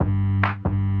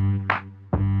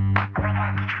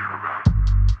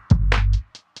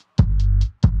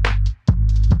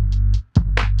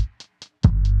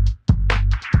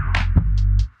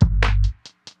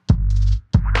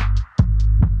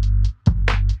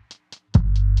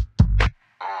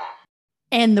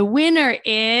And the winner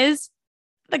is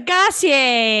the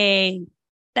Gossier.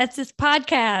 That's this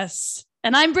podcast.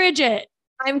 And I'm Bridget.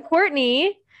 I'm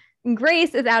Courtney.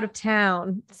 Grace is out of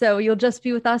town, so you'll just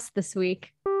be with us this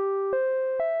week.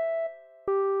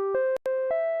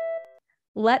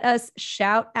 Let us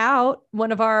shout out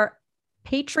one of our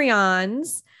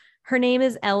Patreons. Her name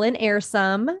is Ellen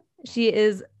Airsome. She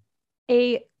is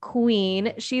a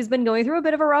queen. She's been going through a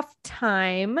bit of a rough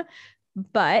time,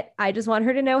 but I just want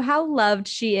her to know how loved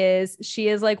she is. She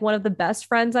is like one of the best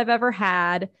friends I've ever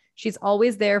had. She's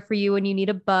always there for you when you need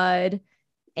a bud.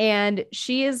 And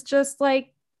she is just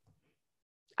like,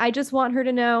 I just want her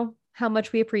to know how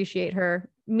much we appreciate her,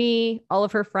 me, all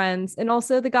of her friends, and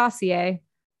also the Gossier.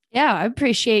 Yeah, I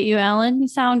appreciate you, Ellen. You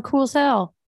sound cool as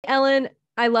hell. Ellen,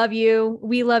 I love you.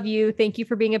 We love you. Thank you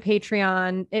for being a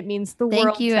Patreon. It means the world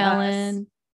Thank you, to Ellen. us.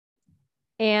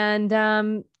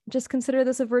 And just consider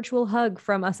this a virtual hug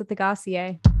from us at the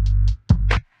Gossier.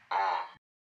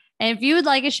 And if you would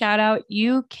like a shout out,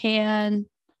 you can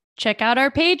check out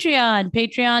our Patreon,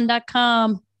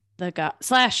 patreon.com/the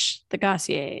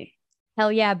Gossier.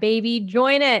 Hell yeah, baby.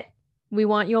 Join it. We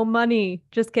want your money.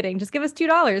 Just kidding. Just give us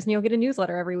 $2 and you'll get a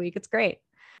newsletter every week. It's great.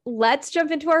 Let's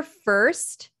jump into our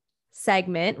first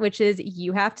segment, which is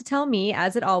You Have to Tell Me,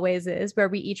 as it always is, where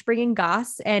we each bring in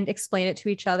goss and explain it to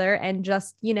each other and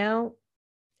just,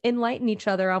 enlighten each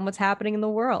other on what's happening in the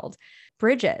world.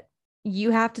 Bridget, you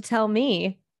have to tell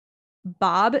me,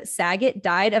 Bob Saget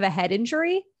died of a head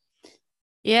injury?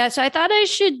 Yeah, so I thought I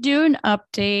should do an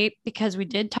update because we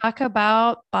did talk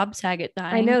about Bob Saget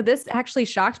dying. I know this actually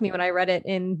shocked me when I read it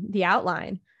in the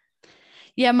outline.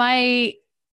 Yeah, my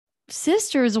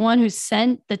sister is the one who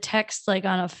sent the text like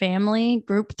on a family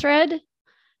group thread.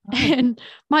 Oh. And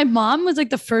my mom was like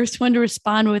the first one to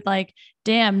respond with like,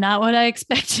 damn, not what I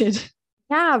expected.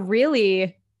 Yeah,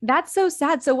 really. That's so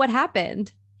sad. So what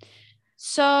happened?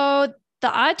 So the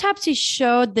autopsy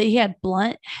showed that he had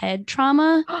blunt head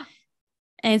trauma.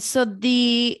 And so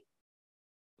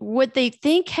what they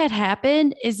think had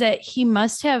happened is that he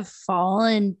must have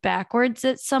fallen backwards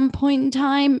at some point in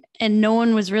time and no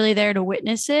one was really there to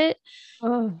witness it.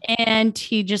 Oh. And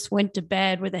he just went to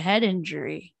bed with a head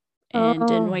injury and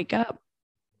didn't wake up.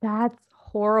 That's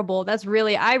horrible.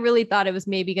 I really thought it was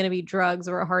maybe going to be drugs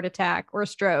or a heart attack or a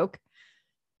stroke.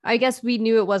 I guess we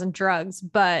knew it wasn't drugs,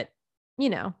 but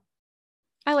I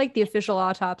like the official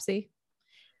autopsy.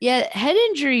 Yeah, head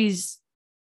injuries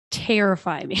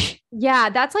terrify me. Yeah,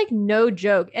 that's like no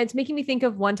joke. It's making me think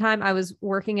of one time I was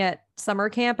working at summer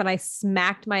camp and I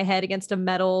smacked my head against a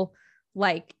metal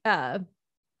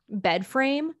bed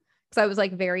frame because I was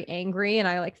like very angry and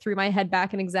I like threw my head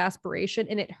back in exasperation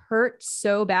and it hurt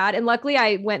so bad. And luckily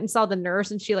I went and saw the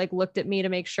nurse and she like looked at me to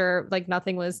make sure like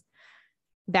nothing was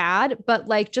bad. But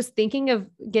like just thinking of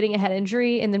getting a head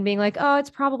injury and then being like, oh, it's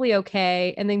probably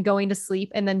okay. And then going to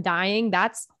sleep and then dying,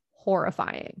 that's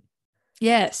horrifying.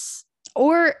 Yes.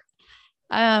 Or,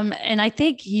 and I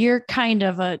think you're kind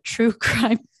of a true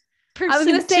crime person. I was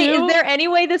going to say, is there any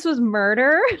way this was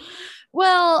murder?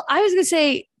 Well, I was going to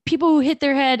say people who hit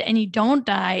their head and you don't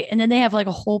die and then they have like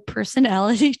a whole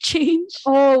personality change.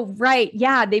 Oh, right.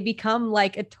 Yeah. They become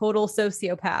like a total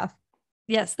sociopath.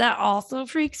 Yes. That also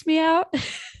freaks me out.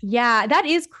 Yeah. That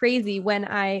is crazy when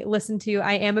I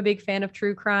am a big fan of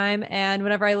true crime. And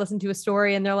whenever I listen to a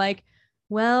story and they're like,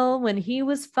 well, when he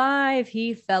was 5,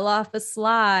 he fell off a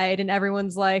slide and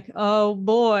everyone's like, oh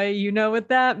boy, you know what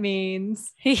that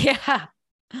means. Yeah.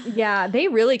 Yeah. They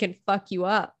really can fuck you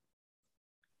up.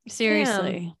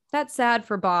 Seriously. Damn, that's sad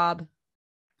for Bob.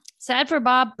 Sad for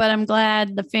Bob, but I'm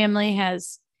glad the family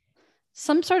has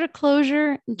some sort of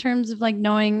closure in terms of like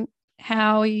knowing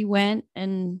how he went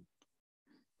and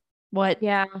what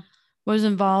was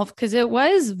involved. Because it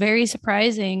was very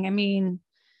surprising. I mean,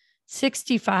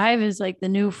 65 is like the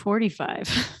new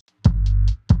 45.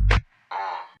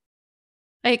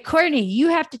 Hey, Courtney, you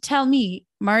have to tell me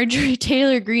Marjorie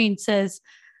Taylor Greene says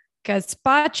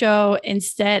gazpacho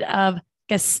instead of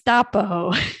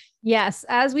Gestapo. Yes.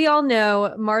 As we all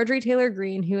know, Marjorie Taylor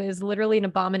Greene, who is literally an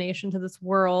abomination to this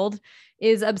world,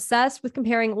 is obsessed with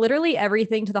comparing literally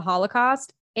everything to the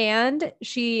Holocaust. And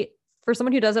for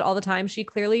someone who does it all the time, she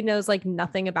clearly knows like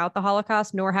nothing about the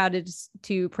Holocaust, nor how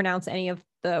to pronounce any of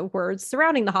the words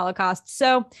surrounding the Holocaust.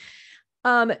 So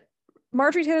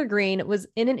Marjorie Taylor Greene was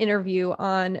in an interview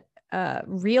on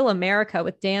Real America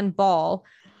with Dan Ball.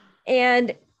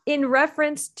 And in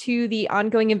reference to the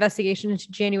ongoing investigation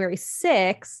into January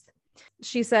 6th,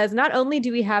 she says, not only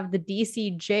do we have the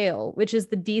DC jail, which is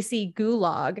the DC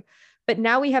gulag, But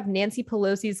now we have Nancy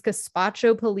Pelosi's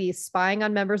gazpacho police spying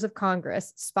on members of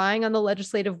Congress, spying on the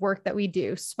legislative work that we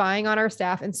do, spying on our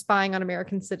staff, and spying on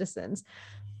American citizens.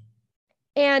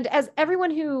 And as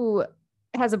everyone who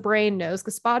has a brain knows,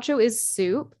 gazpacho is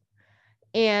soup,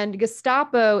 and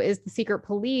Gestapo is the secret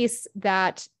police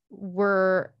that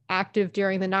were active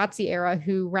during the Nazi era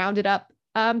who rounded up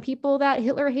people that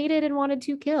Hitler hated and wanted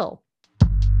to kill.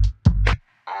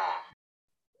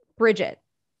 Bridget,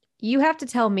 you have to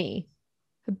tell me,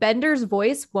 Bender's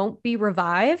voice won't be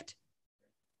revived?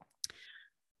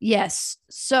 Yes.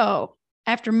 So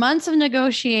after months of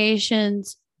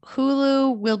negotiations,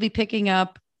 Hulu will be picking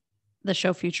up the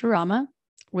show Futurama,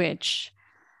 which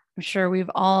I'm sure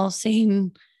we've all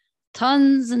seen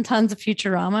tons and tons of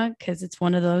Futurama because it's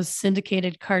one of those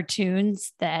syndicated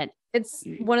cartoons that it's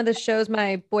one of the shows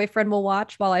my boyfriend will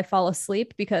watch while I fall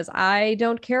asleep because I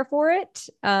don't care for it.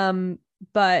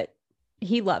 But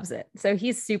he loves it. So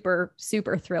he's super,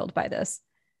 super thrilled by this.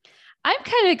 I'm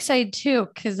kind of excited too,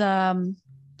 because I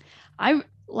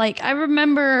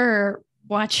remember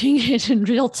watching it in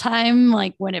real time,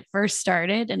 like when it first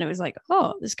started, and it was like,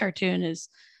 oh, this cartoon is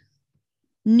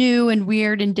new and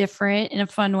weird and different in a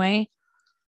fun way.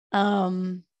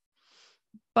 But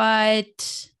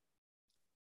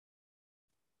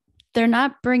they're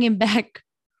not bringing back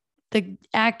the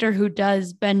actor who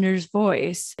does Bender's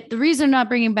voice. The reason they're not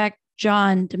bringing back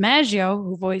John DiMaggio,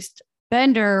 who voiced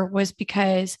Bender, was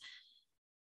because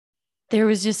there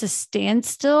was just a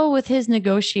standstill with his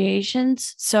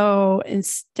negotiations. So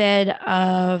instead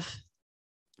of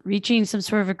reaching some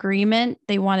sort of agreement,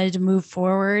 they wanted to move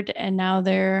forward, and now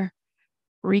they're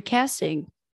recasting.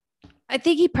 I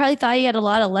think he probably thought he had a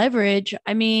lot of leverage.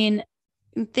 I mean,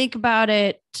 think about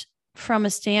it from a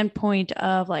standpoint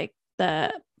of like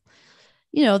the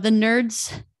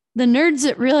nerds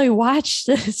that really watch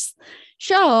this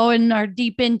show and are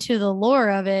deep into the lore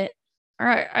of it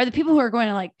are the people who are going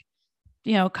to like,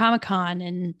 Comic-Con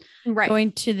and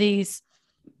going to these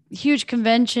huge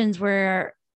conventions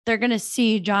where they're going to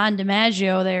see John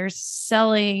DiMaggio there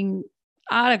selling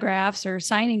autographs or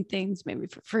signing things maybe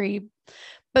for free,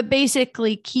 but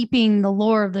basically keeping the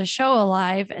lore of the show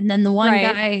alive. And then the one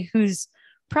guy who's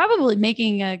probably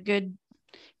making a good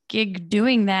gig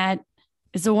doing that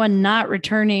is the one not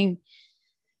returning.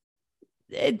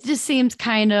 It just seems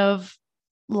kind of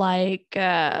like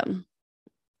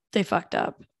they fucked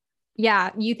up.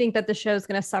 Yeah. You think that the show's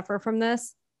going to suffer from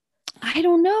this? I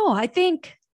don't know. I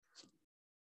think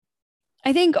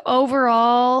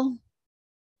overall,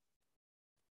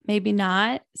 maybe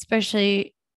not,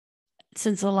 especially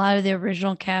since a lot of the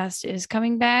original cast is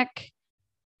coming back.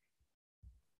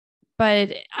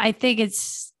 But I think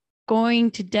it's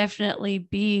going to definitely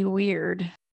be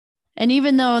weird. And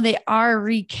even though they are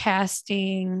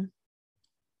recasting,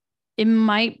 it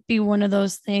might be one of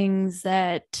those things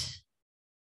that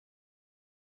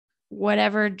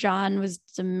whatever John was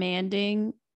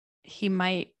demanding, he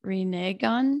might renege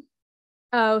on.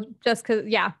 Oh, just because,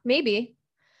 yeah, maybe.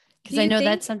 Because I know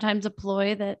that's sometimes a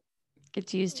ploy that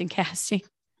gets used in casting.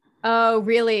 Oh,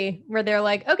 really? Where they're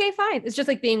like, okay, fine. It's just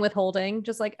like being withholding.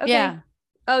 Just like, okay. Yeah.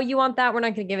 Oh, you want that? We're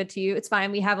not going to give it to you. It's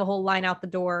fine. We have a whole line out the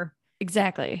door.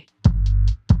 Exactly.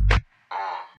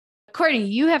 Courtney,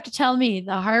 you have to tell me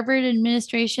the Harvard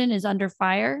administration is under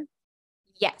fire.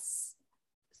 Yes.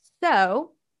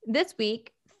 So this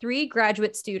week, 3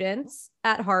 graduate students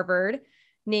at Harvard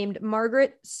named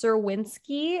Margaret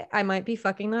Serwinski, I might be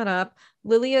fucking that up,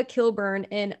 Lilia Kilburn,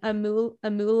 and Amula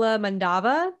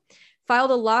Mandava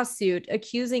filed a lawsuit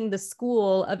accusing the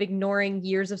school of ignoring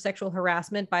years of sexual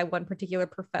harassment by one particular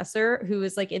professor who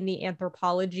is like in the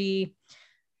anthropology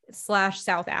 /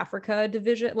 South Africa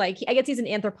division. Like, I guess he's an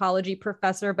anthropology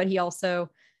professor, but he also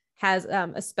has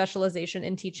a specialization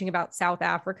in teaching about South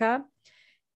Africa.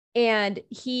 And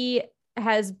he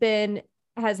has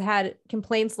had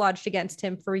complaints lodged against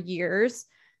him for years.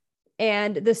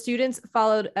 And the students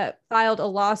filed a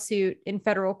lawsuit in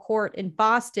federal court in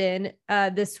Boston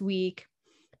this week,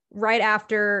 right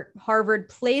after Harvard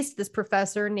placed this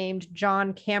professor named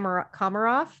John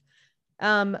Komaroff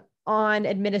on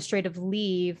administrative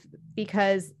leave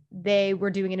because they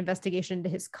were doing an investigation into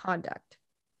his conduct.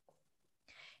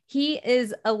 He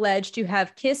is alleged to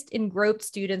have kissed and groped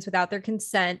students without their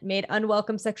consent, made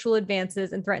unwelcome sexual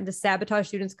advances, and threatened to sabotage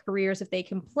students' careers if they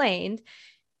complained.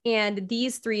 And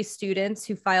these 3 students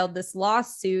who filed this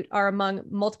lawsuit are among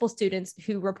multiple students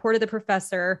who reported the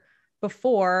professor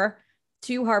before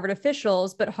to Harvard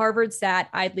officials, but Harvard sat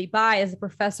idly by as the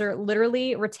professor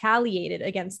literally retaliated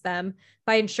against them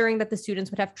by ensuring that the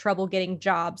students would have trouble getting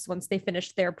jobs once they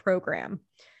finished their program.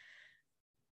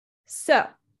 So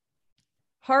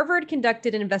Harvard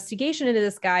conducted an investigation into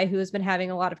this guy who has been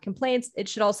having a lot of complaints. It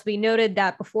should also be noted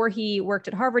that before he worked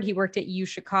at Harvard, he worked at U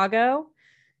Chicago.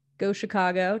 Go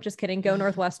Chicago. Just kidding. Go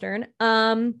Northwestern.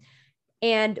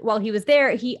 And while he was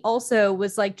there, he also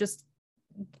was like just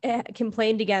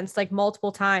complained against like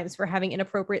multiple times for having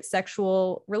inappropriate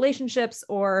sexual relationships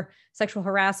or sexual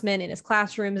harassment in his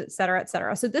classrooms, et cetera, et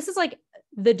cetera. So this is like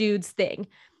the dude's thing.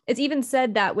 It's even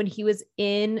said that when he was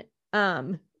in,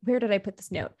 where did I put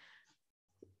this note?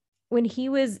 When he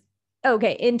was,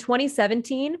 in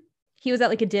 2017, he was at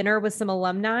like a dinner with some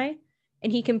alumni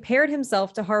and he compared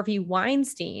himself to Harvey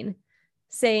Weinstein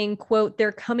saying, quote,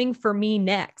 "They're coming for me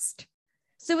next."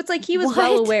 So it's like he was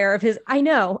well aware of his, I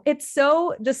know, it's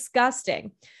so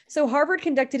disgusting. So Harvard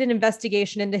conducted an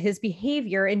investigation into his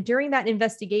behavior. And during that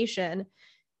investigation,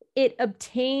 it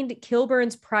obtained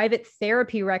Kilburn's private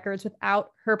therapy records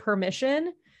without her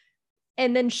permission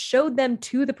and then showed them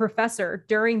to the professor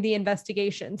during the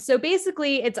investigation. So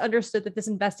basically it's understood that this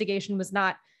investigation was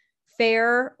not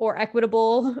fair or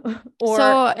equitable or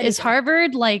so anything. Is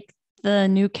Harvard like the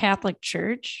new Catholic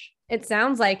Church? It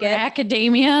sounds like it.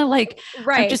 Academia, like,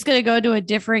 right. I'm just going to go to a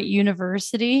different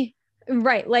university.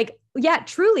 Right. Like, yeah,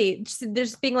 truly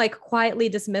just being like quietly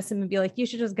dismiss him and be like, you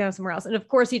should just go somewhere else. And of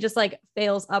course he just like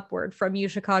fails upward from U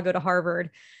Chicago to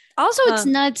Harvard. Also, it's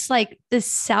nuts. Like the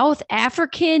South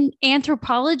African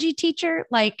anthropology teacher,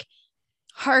 like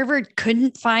Harvard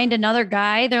couldn't find another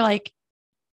guy. They're like,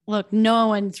 look, no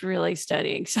one's really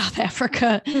studying South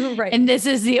Africa. Right. And this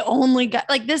is the only guy,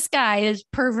 like this guy is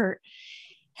pervert.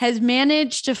 Has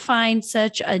managed to find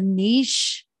such a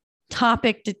niche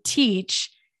topic to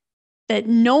teach that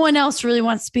no one else really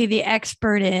wants to be the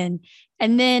expert in.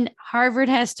 And then Harvard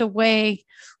has to weigh,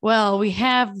 well, we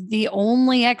have the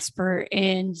only expert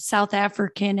in South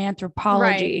African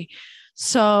anthropology. Right.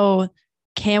 So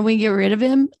can we get rid of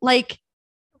him? Like,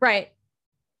 right.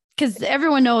 Because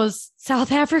everyone knows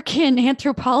South African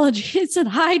anthropology is in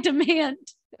high demand.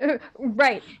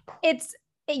 Right. It's,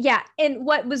 yeah. And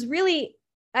what was really,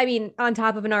 I mean, on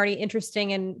top of an already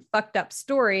interesting and fucked up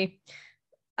story,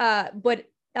 what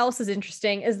else is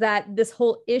interesting is that this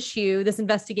whole issue, this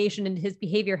investigation into his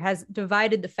behavior has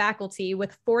divided the faculty,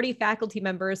 with 40 faculty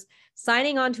members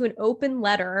signing on to an open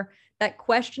letter that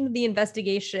questioned the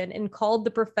investigation and called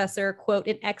the professor, quote,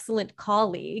 "an excellent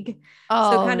colleague."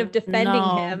 So kind of defending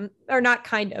him, or not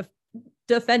kind of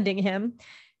defending him.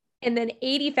 And then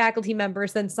 80 faculty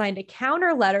members then signed a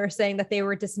counter letter saying that they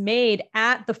were dismayed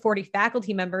at the 40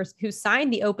 faculty members who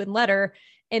signed the open letter.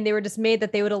 And they were dismayed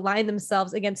that they would align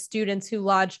themselves against students who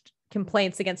lodged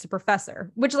complaints against a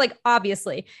professor, which like,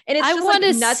 obviously. And it's just want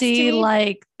like to nuts see to me.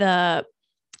 like the,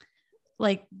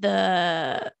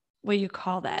 what do you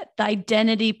call that? The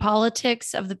identity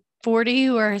politics of the 40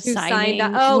 who are signing.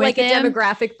 Like a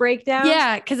demographic breakdown.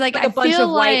 Yeah. Cause like I a bunch feel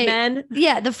of white men.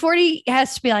 Yeah. The 40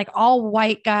 has to be like all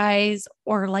white guys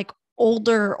or like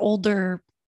older,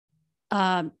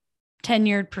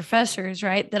 tenured professors,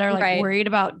 right? That are like worried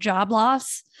about job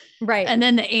loss. Right. And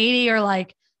then the 80 are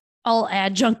like all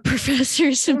adjunct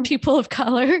professors and people of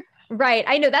color. Right.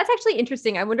 I know that's actually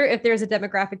interesting. I wonder if there's a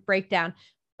demographic breakdown.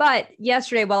 But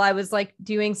yesterday, while I was like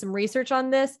doing some research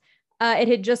on this, it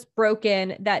had just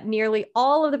broken that nearly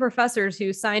all of the professors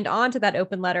who signed on to that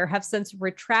open letter have since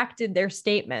retracted their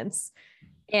statements.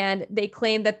 And they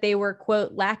claim that they were,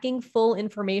 quote, lacking full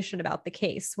information about the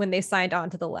case when they signed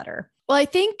on to the letter. Well, I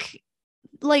think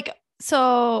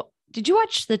so did you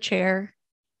watch The Chair?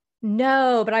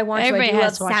 No, but I want to. I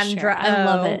love Sandra. I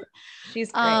love it.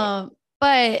 She's great.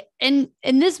 But and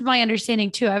this is my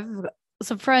understanding too. I have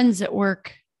some friends that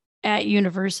work at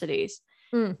universities.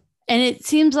 And it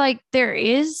seems like there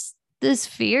is this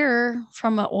fear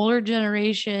from an older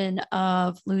generation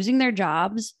of losing their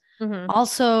jobs. Mm-hmm.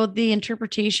 Also, the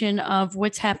interpretation of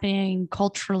what's happening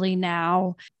culturally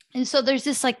now. And so there's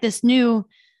this new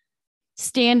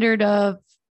standard of,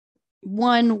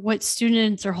 one, what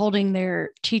students are holding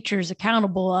their teachers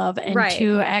accountable of, and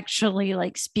two, actually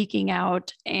like speaking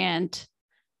out and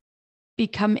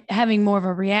having more of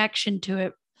a reaction to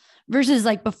it. Versus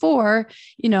like before,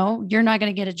 you're not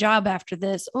going to get a job after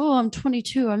this. Oh, I'm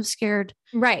 22. I'm scared.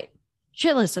 Right.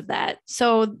 Shitless of that.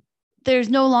 So there's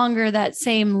no longer that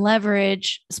same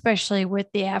leverage, especially with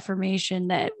the affirmation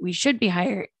that we should be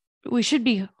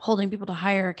holding people to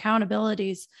higher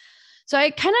accountabilities. So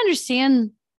I kind of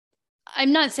understand.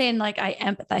 I'm not saying like I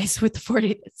empathize with the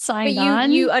 40 that signed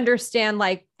on. You understand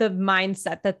like the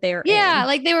mindset that they're in.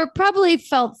 Like they were probably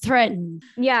felt threatened.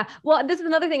 Yeah. Well, this is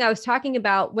another thing I was talking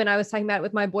about when I was talking about it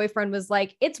with my boyfriend, was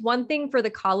like, it's one thing for the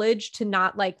college to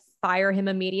not like fire him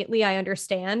immediately. I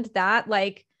understand that,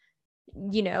 like,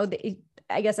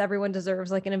 I guess everyone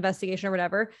deserves like an investigation or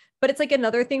whatever, but it's like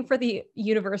another thing for the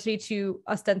university to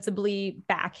ostensibly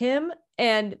back him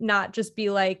and not just be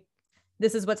like,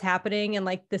 this is what's happening. And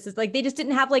like, this is like, they just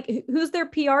didn't have like, who's their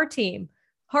PR team?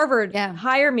 Harvard,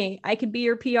 hire me. I could be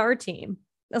your PR team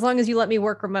as long as you let me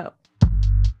work remote.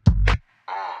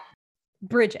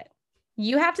 Bridget,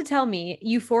 you have to tell me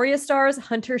Euphoria stars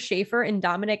Hunter Schafer and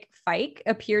Dominic Fike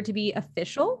appear to be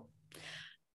official.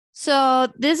 So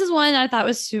this is one I thought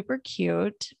was super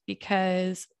cute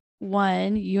because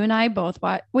one, you and I both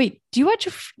watch. Wait, do you watch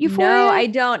Euphoria? No, I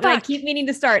don't. I keep meaning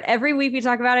to start. Every week we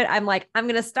talk about it. I'm like, I'm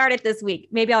going to start it this week.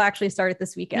 Maybe I'll actually start it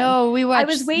this weekend. No, we watched. I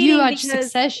was waiting. You watched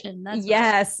Succession. That's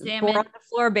yes. Four on the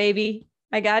floor, baby.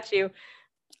 I got you.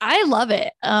 I love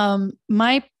it.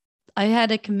 I had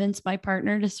to convince my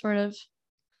partner to sort of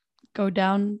go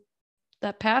down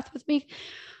that path with me.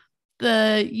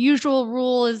 The usual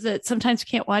rule is that sometimes we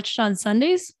can't watch it on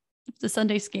Sundays if the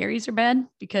Sunday scaries are bad,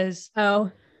 because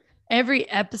every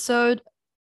episode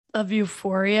of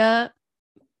Euphoria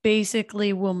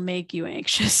basically will make you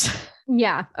anxious.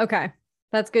 Yeah. Okay.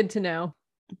 That's good to know.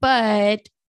 But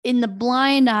in the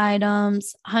blind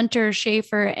items, Hunter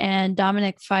Schafer and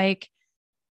Dominic Fike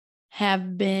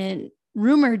have been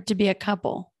rumored to be a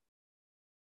couple.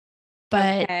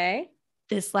 But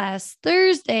this last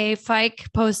Thursday,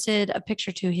 Fike posted a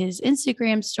picture to his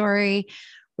Instagram story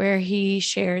where he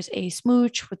shares a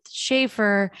smooch with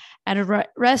Schafer at a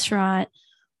restaurant,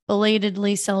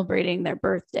 belatedly celebrating their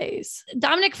birthdays.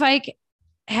 Dominic Fike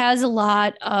has a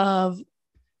lot of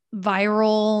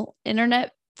viral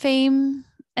internet fame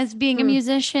as being a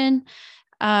musician.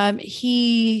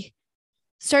 He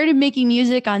started making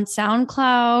music on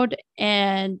SoundCloud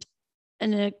and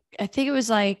I think it was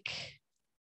like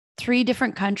 3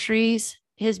 different countries.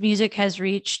 His music has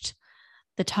reached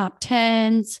the top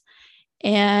 10s,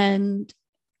 and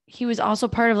he was also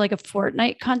part of like a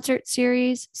Fortnite concert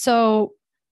series. So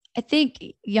I think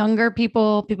younger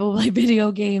people who play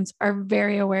video games are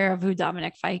very aware of who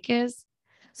Dominic Fike is.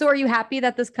 So are you happy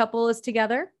that this couple is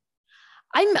together?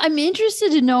 I'm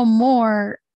interested to know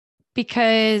more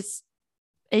because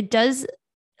it does,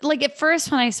 like at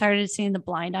first when I started seeing the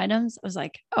blind items, I was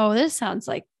like, oh, this sounds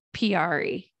like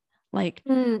PR-y. Like,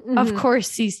 of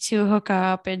course, these two hook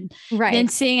up, and then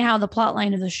seeing how the plot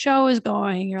line of the show is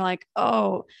going, you're like,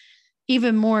 oh,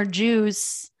 even more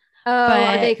juice. Oh, but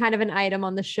are they kind of an item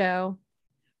on the show?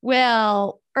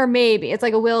 Well, or maybe it's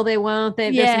like a will they, won't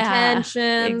they? There's some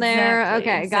tension there.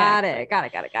 Okay, got it.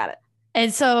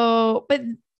 And so, but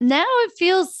now it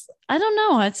feels, I don't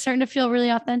know, it's starting to feel really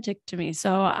authentic to me.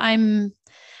 So I'm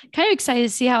kind of excited to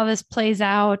see how this plays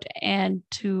out and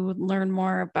to learn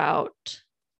more about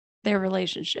their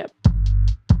relationship.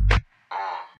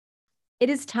 It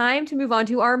is time to move on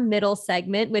to our middle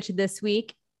segment, which this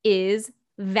week is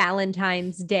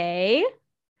Valentine's Day.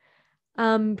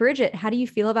 Bridget, how do you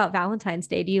feel about Valentine's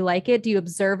Day? Do you like it? Do you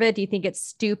observe it? Do you think it's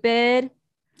stupid?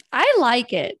 I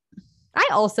like it. I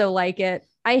also like it.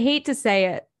 I hate to say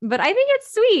it, but I think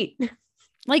it's sweet.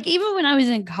 Like even when I was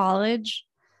in college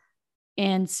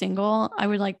and single, I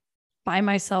would like buy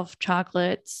myself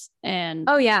chocolates and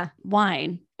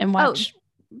wine and watch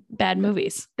bad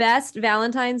movies. Best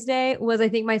Valentine's Day was, I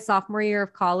think, my sophomore year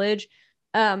of college.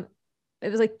 It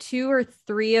was like 2 or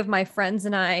 3 of my friends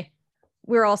and I,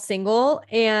 we were all single,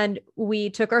 and we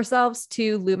took ourselves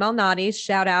to Lou Malnati's,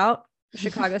 shout out,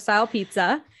 Chicago style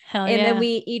pizza. Then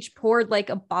we each poured like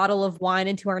a bottle of wine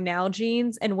into our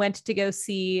Nalgene's and went to go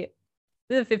see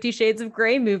the 50 Shades of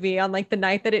Grey movie on like the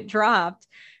night that it dropped.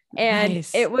 And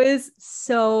it was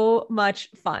so much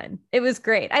fun. It was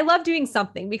great. I love doing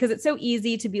something because it's so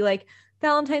easy to be like,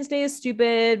 Valentine's Day is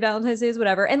stupid. Valentine's Day is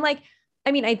whatever. And like,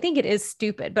 I mean, I think it is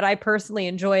stupid, but I personally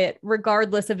enjoy it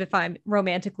regardless of if I'm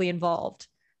romantically involved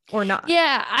or not.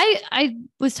 Yeah. I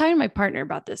was talking to my partner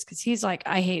about this because he's like,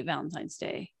 I hate Valentine's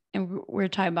Day. And we're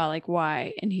talking about like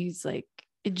why. And he's like,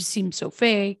 it just seems so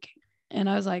fake. And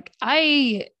I was like,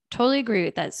 I totally agree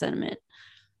with that sentiment.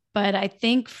 But I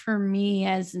think for me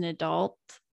as an adult,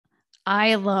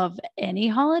 I love any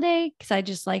holiday because I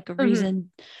just like a reason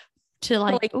to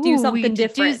like do something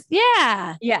different.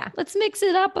 Yeah. Let's mix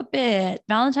it up a bit.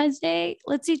 Valentine's Day,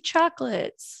 let's eat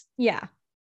chocolates. Yeah.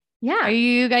 Are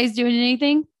you guys doing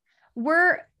anything?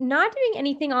 We're not doing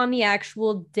anything on the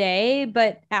actual day,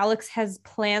 but Alex has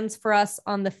plans for us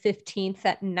on the 15th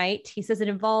at night. He says it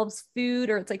involves food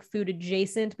or it's like food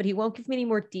adjacent, but he won't give me any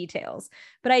more details.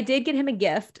 But I did get him a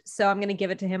gift, so I'm going to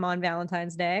give it to him on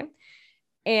Valentine's Day.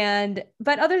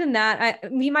 But other than that,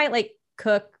 we might like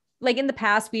cook. Like in the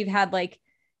past, we've had like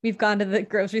we've gone to the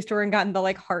grocery store and gotten the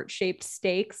like heart-shaped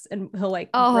steaks, and he'll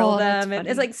like grill them, and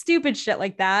it's like stupid shit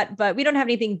like that. But we don't have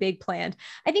anything big planned.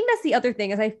 I think that's the other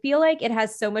thing, is I feel like it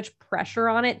has so much pressure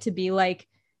on it to be like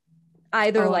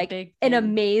either like an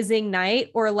amazing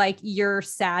night or like you're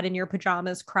sad in your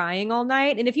pajamas crying all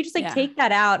night. And if you just like take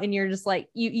that out and you're just like,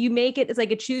 you make it, it's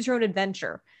like a choose your own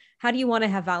adventure. How do you want to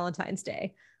have Valentine's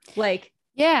Day? Like,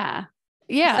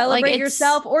 celebrate like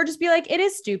yourself, or just be like, it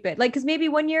is stupid. Like, cause maybe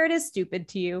one year it is stupid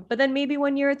to you, but then maybe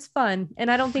one year it's fun.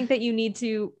 And I don't think that you need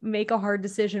to make a hard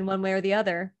decision one way or the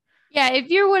other. Yeah. If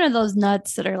you're one of those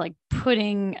nuts that are like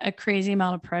putting a crazy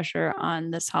amount of pressure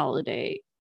on this holiday,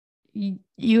 I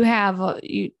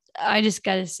just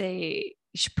got to say,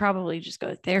 you should probably just go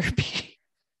to therapy.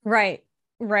 Right.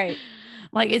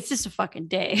 Like, it's just a fucking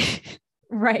day.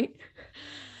 Right.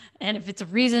 And if it's a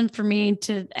reason for me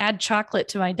to add chocolate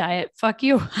to my diet, fuck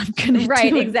you. I'm going to do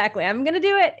it. Exactly. I'm going to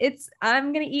do it.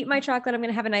 I'm going to eat my chocolate. I'm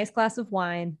going to have a nice glass of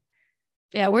wine.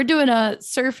 Yeah. We're doing a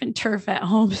surf and turf at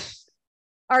home.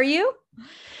 Are you?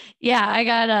 Yeah. I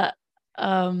got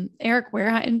a Eric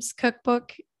Wareheim's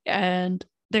cookbook, and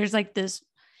there's like this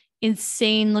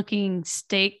insane looking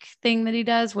steak thing that he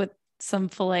does with some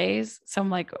fillets. So I'm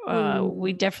like,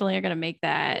 we definitely are going to make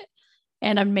that.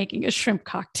 And I'm making a shrimp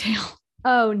cocktail.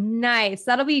 Oh, nice.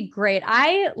 That'll be great.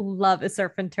 I love a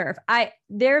surf and turf.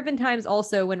 There have been times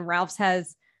also when Ralph's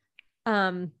has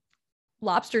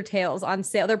lobster tails on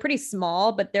sale. They're pretty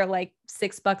small, but they're like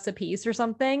 $6 a piece or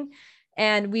something.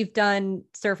 And we've done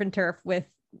surf and turf with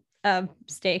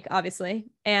steak, obviously,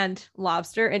 and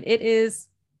lobster. And it is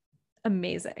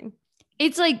amazing.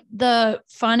 It's like the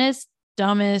funnest,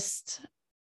 dumbest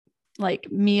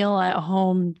like meal at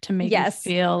home to make you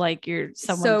feel like you're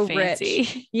someone so fancy.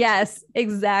 Rich. Yes,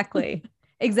 exactly.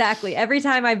 Exactly. Every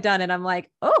time I've done it, I'm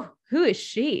like, oh, who is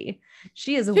she?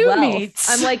 She is wealth.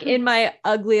 I'm like in my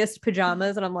ugliest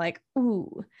pajamas and I'm like,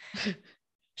 ooh,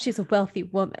 she's a wealthy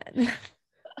woman.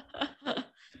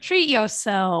 Treat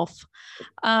yourself.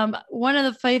 One of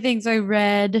the funny things I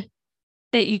read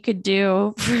that you could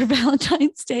do for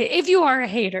Valentine's Day, if you are a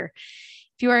hater,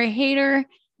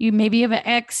 you maybe have an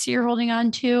ex you're holding on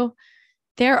to.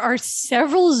 There are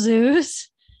several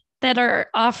zoos that are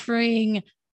offering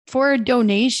for a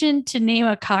donation to name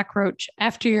a cockroach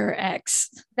after your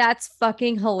ex. That's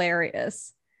fucking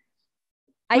hilarious.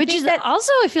 I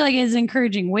feel like is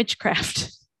encouraging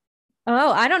witchcraft.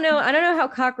 Oh, I don't know. I don't know how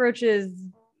cockroaches,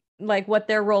 like what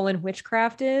their role in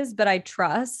witchcraft is, but I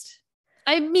trust.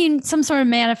 I mean, some sort of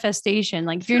manifestation.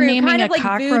 Like if you're naming kind of a like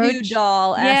cockroach, voodoo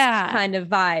doll kind of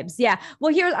vibes. Yeah.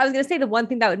 Well, I was going to say the one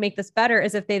thing that would make this better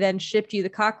is if they then shipped you the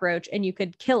cockroach and you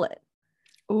could kill it.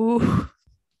 Ooh,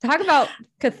 talk about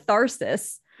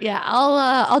catharsis. Yeah,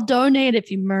 I'll donate if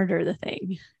you murder the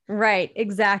thing. Right.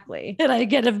 Exactly. And I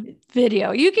get a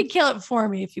video. You can kill it for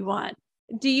me if you want.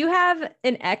 Do you have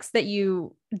an ex that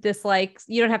you dislike?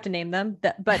 You don't have to name them,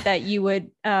 but that you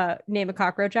would name a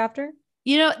cockroach after?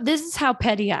 You know, this is how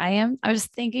petty I am. I was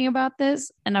thinking about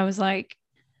this and I was like,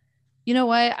 you know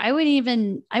what? I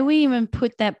wouldn't even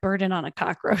put that burden on a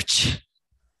cockroach.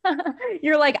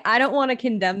 You're like, I don't want to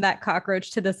condemn that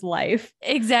cockroach to this life.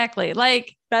 Exactly.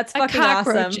 Like that's fucking a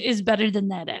cockroach awesome. Is better than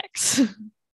that ex.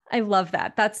 I love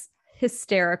that. That's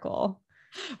hysterical.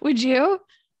 Would you?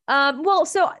 Well,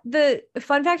 so the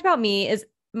fun fact about me is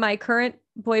my current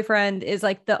boyfriend is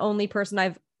like the only person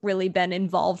I've really been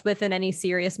involved with in any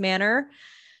serious manner.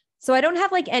 So I don't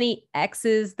have like any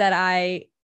exes that I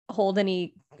hold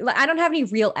any, like, I don't have any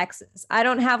real exes. I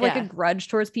don't have like a grudge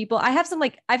towards people. I have some,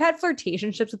 like, I've had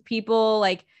flirtationships with people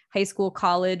like high school,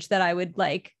 college that I would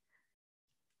like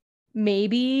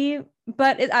maybe,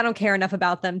 but I don't care enough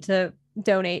about them to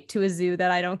donate to a zoo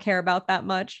that I don't care about that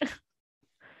much.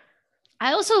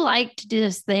 I also like to do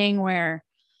this thing where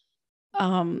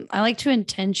I like to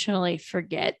intentionally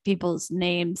forget people's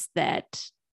names that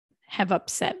have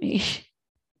upset me.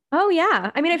 Oh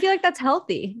yeah. I mean, I feel like that's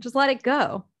healthy. Just let it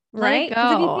go. Right? Let it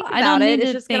go. I don't need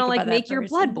it's just gonna like make your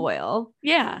blood boil.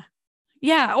 Yeah.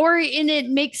 Yeah. And it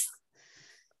makes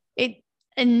it,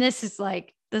 and this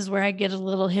is where I get a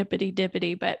little hippity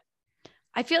dippity, but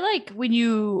I feel like when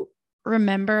you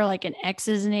remember like an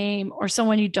ex's name or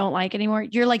someone you don't like anymore,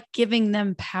 you're like giving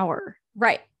them power.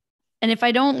 Right. And if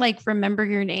I don't like remember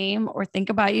your name or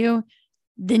think about you,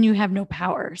 then you have no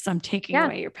power. So I'm taking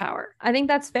away your power. I think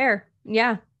that's fair.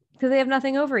 Yeah. Because they have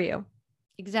nothing over you.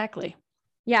 Exactly.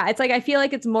 Yeah. It's like, I feel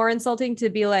like it's more insulting to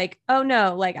be like, oh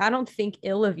no, like, I don't think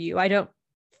ill of you. I don't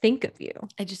think of you.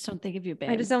 I just don't think of you, babe.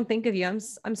 I just don't think of you.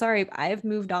 I'm sorry. I've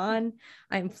moved on.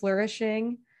 I'm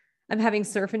flourishing. I'm having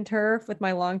surf and turf with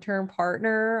my long-term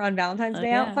partner on Valentine's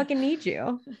Day. I don't fucking need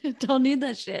you. Don't need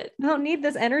that shit. I don't need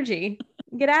this energy.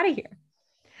 Get out of here.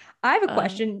 I have a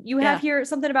question. You have here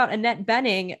something about Annette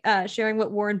Bening sharing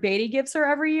what Warren Beatty gives her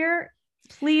every year.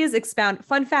 Please expound.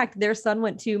 Fun fact, their son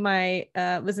went to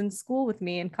was in school with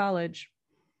me in college.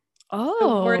 Oh.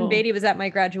 So Warren Beatty was at my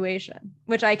graduation,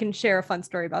 which I can share a fun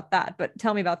story about that. But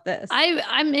tell me about this.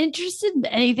 I'm interested in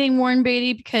anything Warren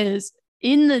Beatty because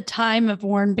in the time of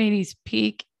Warren Beatty's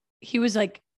peak, he was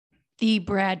like the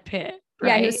Brad Pitt. Right?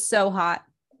 Yeah, he was so hot.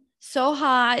 So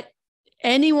hot.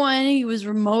 Anyone he was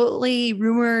remotely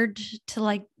rumored to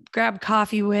like grab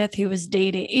coffee with, he was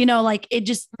dating, like it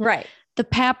just, right. The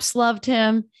Paps loved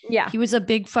him. Yeah. He was a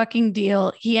big fucking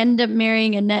deal. He ended up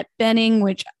marrying Annette Bening,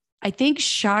 which I think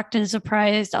shocked and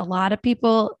surprised a lot of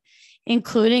people,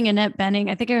 including Annette Bening.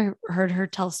 I think I heard her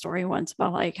tell a story once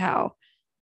about like how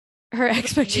her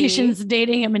expectations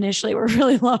dating him initially were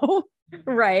really low.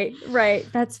 Right.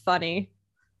 That's funny.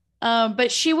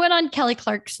 But she went on Kelly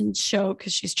Clarkson's show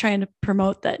because she's trying to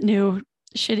promote that new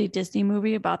shitty Disney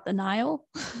movie about the Nile.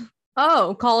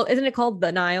 Oh, isn't it called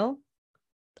The Nile?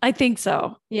 I think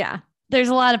so. Yeah. There's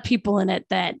a lot of people in it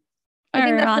that I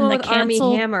think are that's on the Armie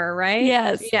cancel. Hammer, right?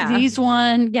 Yes. Yeah. He's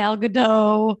one, Gal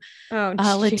Gadot,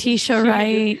 Letitia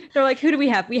Wright. They're like, who do we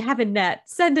have? We have Annette.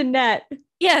 Send Annette.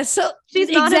 Yeah. So she's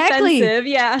not offensive.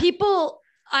 Yeah.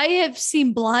 I have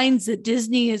seen blinds that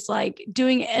Disney is like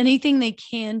doing anything they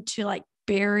can to like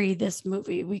bury this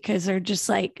movie because they're just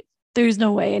like, there's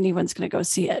no way anyone's going to go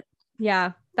see it.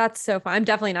 Yeah. That's so fun. I'm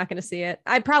definitely not going to see it.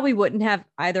 I probably wouldn't have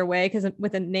either way because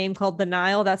with a name called The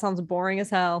Nile, that sounds boring as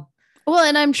hell. Well,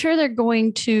 and I'm sure they're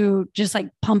going to just like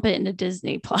pump it into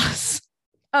Disney Plus.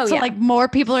 Oh, so yeah. like more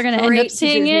people are going to end up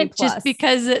seeing Disney it Plus. Just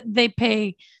because they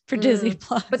pay for Disney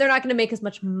Plus. But they're not going to make as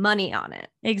much money on it.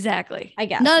 Exactly. I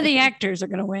guess. None of the actors are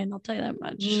going to win. I'll tell you that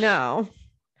much. No.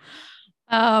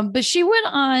 But she went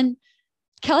on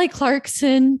Kelly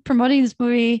Clarkson promoting this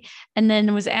movie and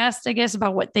then was asked, I guess,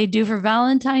 about what they do for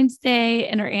Valentine's Day.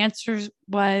 And her answer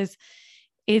was,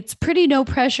 it's pretty no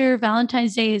pressure.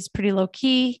 Valentine's Day is pretty low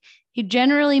key. He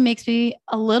generally makes me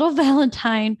a little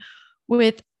Valentine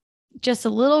with just a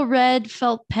little red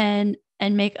felt pen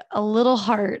and make a little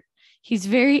heart. He's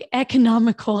very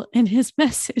economical in his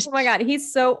message. Oh my God,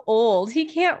 he's so old. He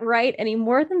can't write any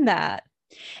more than that.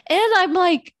 And I'm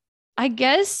like, I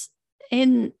guess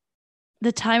in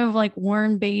the time of like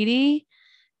Warren Beatty,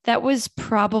 that was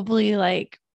probably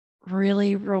like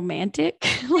really romantic.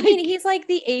 I mean, he's like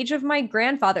the age of my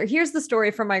grandfather. Here's the story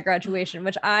from my graduation,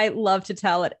 which I love to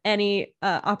tell at any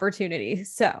opportunity.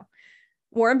 So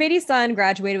Warren Beatty's son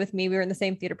graduated with me. We were in the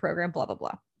same theater program, blah, blah,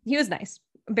 blah. He was nice.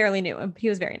 Barely knew him. He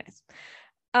was very nice.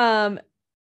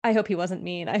 I hope he wasn't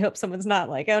mean. I hope someone's not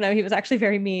like, oh no, he was actually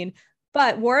very mean.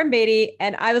 But Warren Beatty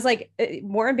and I was like,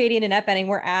 Warren Beatty and Annette Bening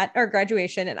were at our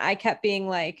graduation. And I kept being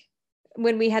like,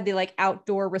 when we had the like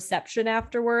outdoor reception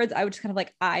afterwards, I would just kind of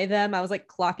like eye them. I was like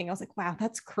clocking. I was like, wow,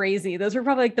 that's crazy. Those were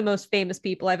probably like the most famous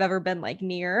people I've ever been like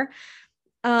near.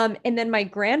 And then my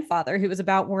grandfather, who was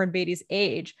about Warren Beatty's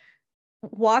age,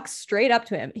 walks straight up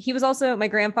to him. He was also, my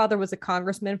grandfather was a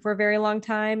congressman for a very long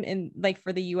time in like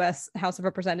for the US House of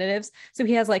Representatives. So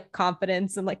he has like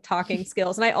confidence and like talking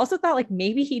skills. And I also thought like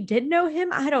maybe he did know him.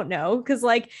 I don't know. Cause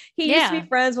like he used to be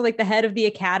friends with like the head of the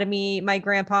academy, my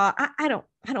grandpa. I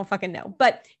don't fucking know.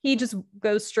 But he just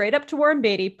goes straight up to Warren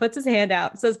Beatty, puts his hand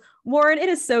out, says, Warren, it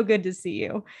is so good to see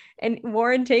you. And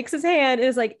Warren takes his hand and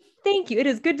is like, thank you. It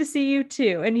is good to see you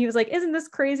too. And he was like, isn't this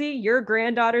crazy? Your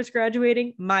granddaughter's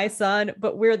graduating, my son,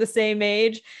 but we're the same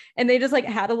age. And they just like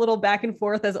had a little back and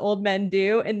forth as old men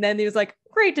do. And then he was like,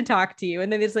 great to talk to you.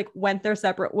 And then they just like went their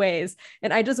separate ways.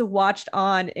 And I just watched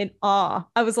on in awe.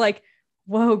 I was like,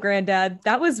 whoa, granddad,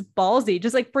 that was ballsy.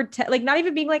 Just like pretend, like not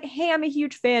even being like, hey, I'm a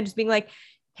huge fan. Just being like,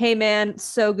 hey man,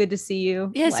 so good to see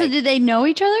you. Yeah. Like, so did they know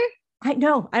each other? I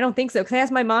don't think so. Cause I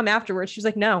asked my mom afterwards. She was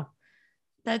like, no.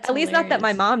 That's at least not that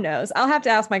my mom knows. I'll have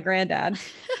to ask my granddad.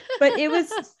 But it was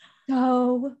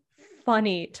so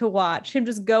funny to watch him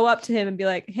just go up to him and be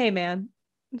like, hey man,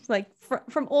 it's like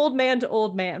from old man to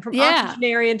old man, from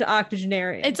octogenarian to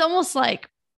octogenarian. It's almost like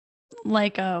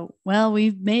well,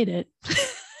 we've made it.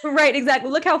 Right,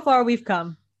 exactly. Look how far we've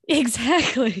come.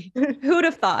 Exactly. Who'd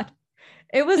have thought?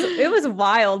 It was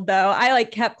wild though. I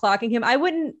like kept clocking him. I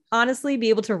wouldn't honestly be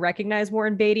able to recognize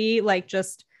Warren Beatty, like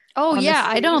just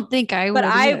I don't think I would. But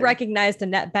I recognized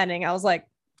Annette Bening. I was like,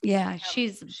 yeah,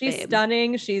 she's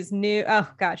stunning. She's new. Oh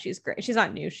God, she's great. She's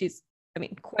not new. She's, I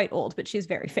mean, quite old, but she's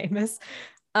very famous.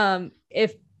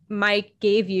 If Mike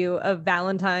gave you a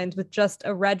Valentine's with just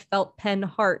a red felt pen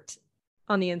heart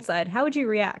on the inside, how would you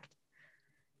react?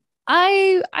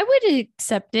 I would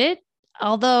accept it.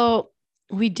 Although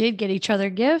we did get each other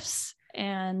gifts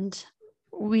and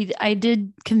I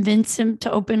did convince him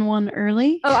to open one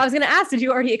early. Oh, I was going to ask, did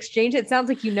you already exchange it? Sounds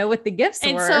like you know what the gifts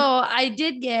and were. So I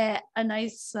did get a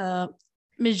nice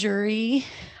Missouri.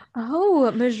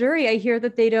 Oh, Missouri. I hear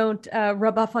that they don't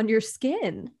rub off on your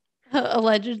skin.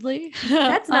 Allegedly.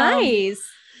 That's nice.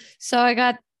 So I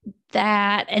got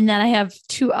that. And then I have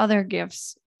 2 other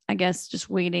gifts, I guess, just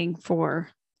waiting for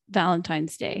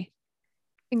Valentine's Day.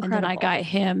 Incredible. And then I got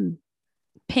him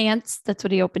pants. That's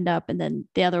what he opened up. And then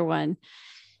the other one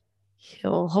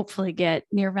he'll hopefully get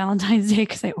near Valentine's Day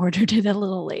because I ordered it a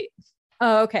little late.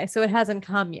 Oh, okay. So it hasn't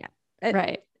come yet.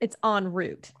 Right. It's en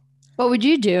route. What would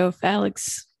you do if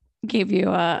Alex gave you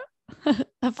a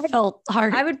felt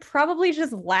heart? I would probably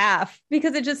just laugh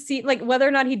because it just seemed like whether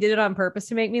or not he did it on purpose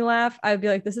to make me laugh, I would be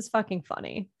like, this is fucking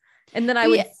funny. And then I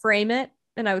would frame it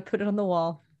and I would put it on the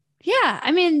wall. Yeah.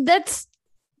 I mean, that's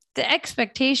the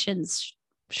expectations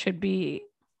should be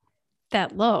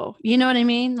that low. You know what I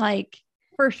mean? Like,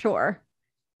 for sure.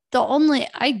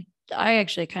 I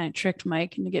actually kind of tricked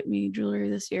Mike into get me jewelry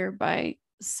this year by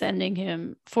forwarding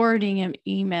him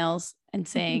emails and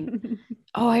saying,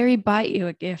 oh, I already bought you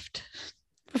a gift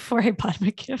before I bought him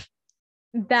a gift.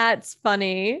 That's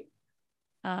funny.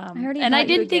 I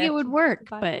didn't think it would work,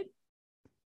 but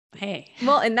hey.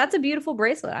 Well, and that's a beautiful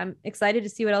bracelet. I'm excited to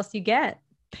see what else you get.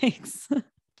 Thanks.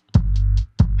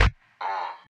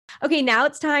 Okay, now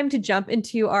it's time to jump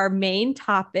into our main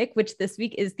topic, which this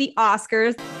week is the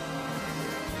Oscars.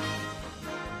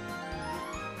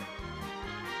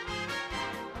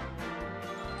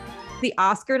 The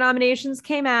Oscar nominations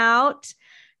came out,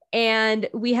 and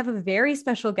we have a very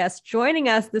special guest joining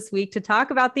us this week to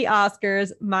talk about the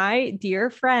Oscars, my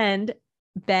dear friend,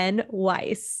 Ben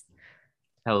Weiss.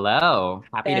 Hello.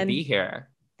 Happy to be here.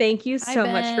 Thank you so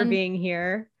much for being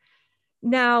here.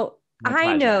 Now,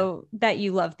 I know that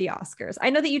you love the Oscars.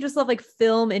 I know that you just love like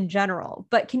film in general,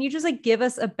 but can you just like give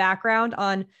us a background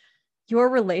on your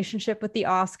relationship with the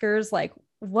Oscars? Like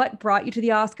what brought you to the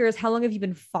Oscars? How long have you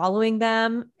been following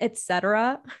them,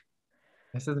 etc.?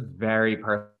 This is very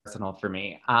personal for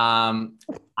me. I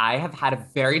have had a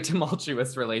very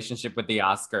tumultuous relationship with the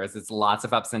Oscars. It's lots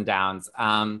of ups and downs.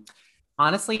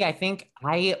 Honestly, I think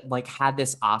I had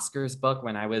this Oscars book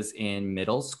when I was in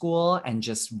middle school and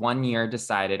just one year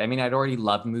decided, I mean, I'd already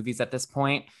loved movies at this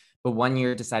point, but one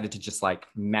year decided to just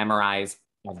memorize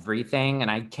everything. And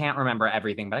I can't remember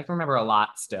everything, but I can remember a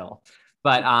lot still.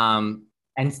 But,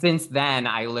 and since then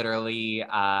I literally,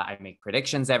 I make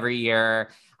predictions every year.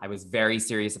 I was very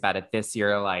serious about it this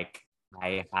year. I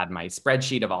had my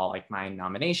spreadsheet of all my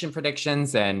nomination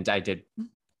predictions and I did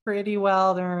pretty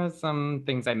well. There are some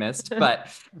things I missed, but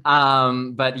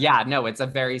yeah, no, it's a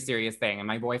very serious thing. And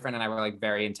my boyfriend and I were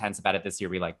very intense about it this year.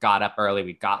 We got up early,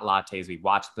 we got lattes, we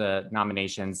watched the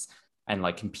nominations and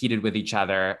competed with each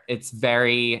other. It's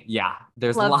very, yeah,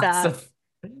 there's lots of,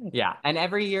 yeah. And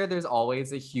every year there's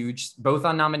always a huge, both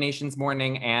on nominations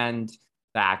morning and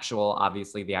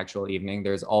obviously the actual evening,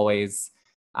 there's always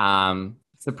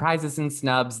surprises and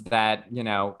snubs that,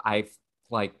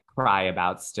 I cry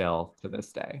about still to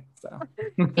this day. So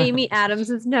Amy Adams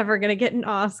is never going to get an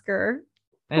Oscar.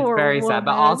 It's very sad,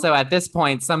 but also at this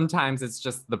point, sometimes it's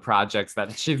just the projects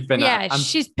that she's been. Yeah,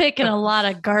 she's picking a lot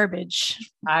of garbage.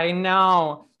 I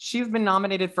know. She's been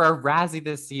nominated for a Razzie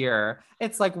this year.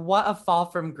 It's what a fall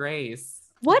from grace.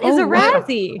 What is a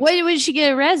Razzie? What did she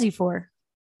get a Razzie for?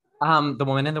 The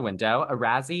Woman in the Window, a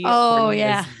Razzie. Oh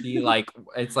yeah.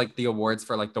 It's the awards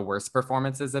for the worst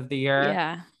performances of the year.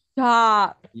 Yeah.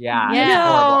 Stop. Yeah. Yeah. It's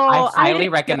horrible. I highly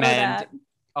recommend. recommend.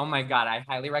 Oh my God. I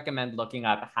highly recommend looking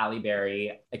up Halle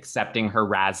Berry accepting her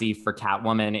Razzie for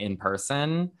Catwoman in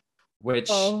person, which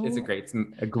is a great,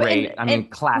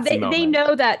 classy moment. They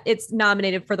know that it's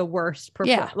nominated for the worst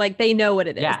performance. Yeah. They know what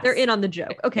it is. Yes. They're in on the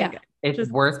joke. Okay. Yeah. Good. It's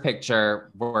worst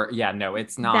picture. No,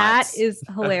 it's not. That is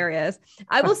hilarious.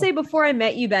 I will say before I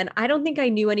met you, Ben, I don't think I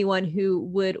knew anyone who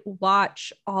would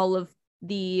watch all of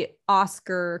the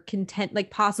Oscar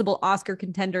possible Oscar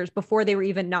contenders before they were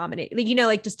even nominated,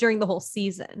 just during the whole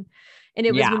season. And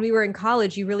it was when we were in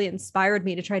college, you really inspired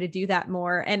me to try to do that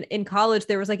more. And in college,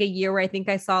 there was a year where I think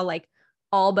I saw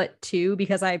all but 2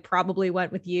 because I probably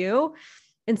went with you.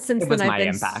 And since then I've been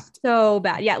impact. So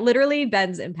bad. Yeah, literally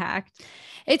Ben's impact.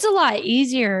 It's a lot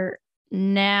easier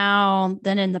now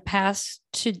than in the past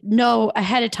to know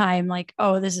ahead of time,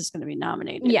 oh, this is going to be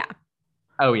nominated. Yeah.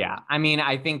 Oh yeah. I mean,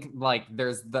 I think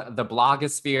there's the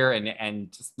blogosphere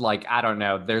and just I don't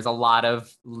know, there's a lot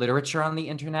of literature on the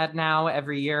internet now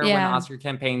every year when Oscar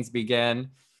campaigns begin.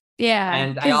 Yeah.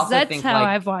 And I also that's think how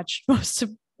I've watched most of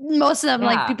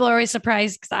them. People are always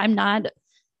surprised because I'm not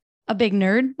a big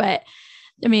nerd, but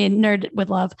I mean, nerd with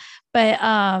love, but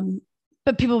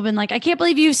but people have been like, I can't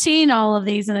believe you've seen all of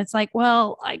these. And it's like,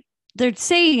 well, they're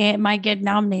saying it might get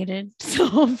nominated.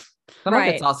 So some of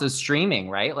it's also streaming,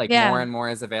 right? Like more and more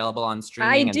is available on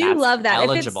streaming. I do love that.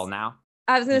 Eligible now.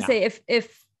 I was going to say,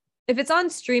 if it's on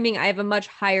streaming, I have a much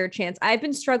higher chance. I've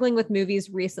been struggling with movies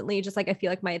recently. Just like, I feel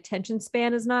like my attention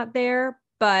span is not there,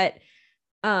 but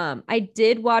I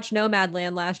did watch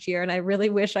Nomadland last year and I really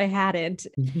wish I hadn't.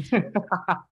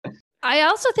 I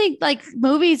also think like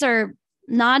movies are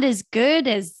not as good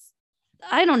as,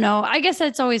 I don't know. I guess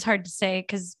that's always hard to say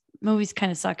because movies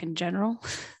kind of suck in general.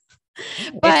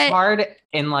 But it's hard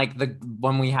in like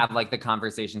when we have like the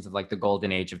conversations of like the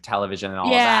golden age of television and all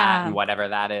that and whatever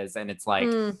that is. And it's like,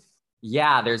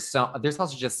 there's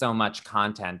also just so much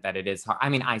content that it is hard. I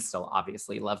mean, I still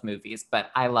obviously love movies,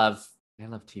 but I love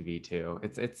TV too.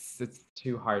 It's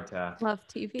too hard to love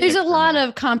TV. There's a lot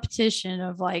of competition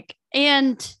of like,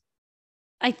 and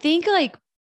I think like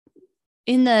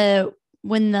when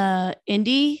the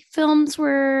indie films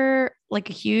were like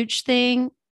a huge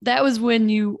thing, that was when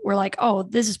you were like, oh,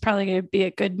 this is probably going to be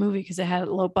a good movie because it had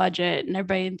a low budget and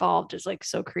everybody involved is like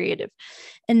so creative.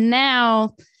 And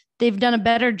now they've done a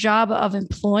better job of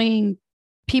employing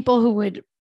people who would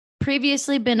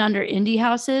previously been under indie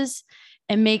houses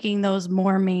and making those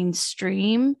more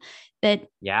mainstream. That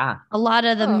a lot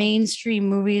of the mainstream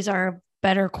movies are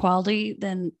better quality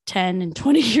than 10 and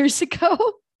 20 years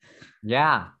ago.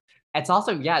 Yeah. It's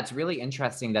also, it's really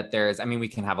interesting that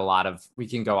we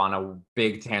can go on a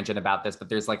big tangent about this, but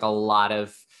there's like a lot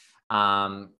of,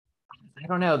 I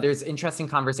don't know, there's interesting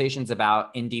conversations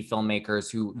about indie filmmakers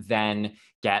who then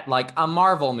get like a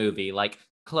Marvel movie, like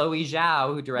Chloe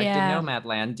Zhao, who directed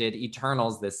Nomadland, did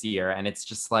Eternals this year. And it's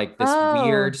just like this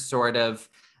weird sort of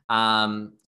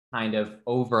kind of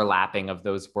overlapping of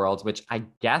those worlds, which I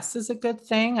guess is a good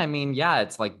thing. I mean,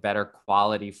 it's like better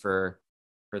quality for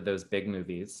those big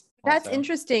movies. That's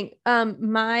interesting.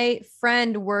 My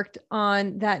friend worked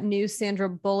on that new Sandra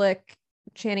Bullock,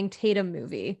 Channing Tatum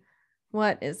movie.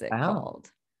 What is it called?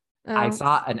 I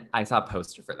saw a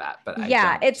poster for that, but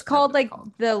it's called like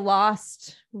The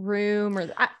Lost Room, or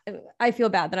I feel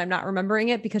bad that I'm not remembering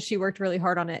it because she worked really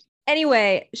hard on it.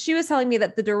 Anyway, she was telling me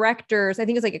that the directors, I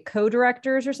think it's like a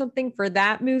co-directors or something for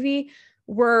that movie,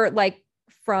 were like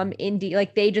from indie,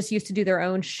 like they just used to do their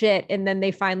own shit and then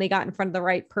they finally got in front of the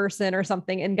right person or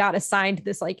something and got assigned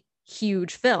this like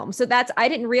huge film. So I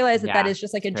didn't realize that is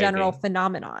just like a general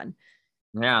phenomenon.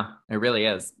 Yeah, it really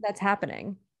is. That's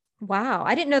happening. Wow.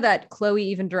 I didn't know that Chloe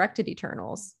even directed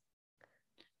Eternals.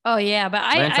 Oh yeah, but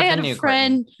I had a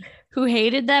friend who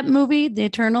hated that movie, The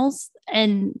Eternals,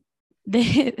 and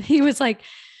he was like,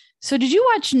 so did you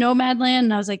watch Nomadland?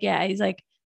 And I was like, yeah. He's like,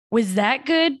 was that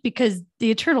good? Because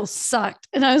The Eternals sucked.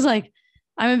 And I was like,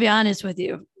 I'm gonna be honest with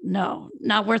you. No,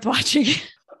 not worth watching.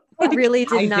 I really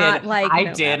did not like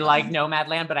I did like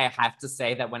Nomadland, but I have to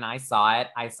say that when I saw it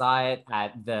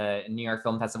at the New York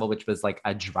Film Festival, which was like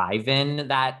a drive-in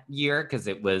that year because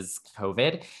it was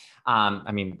COVID.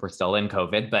 I mean, we're still in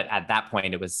COVID, but at that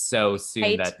point it was so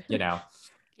soon that,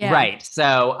 right.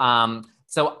 So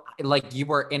like you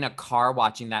were in a car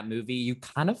watching that movie, you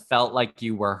kind of felt like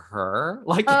you were her.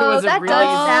 Like it was that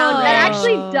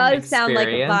actually does sound like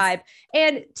a vibe.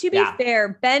 And to be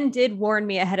fair, Ben did warn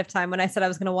me ahead of time when I said I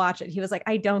was going to watch it. He was like,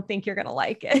 I don't think you're going to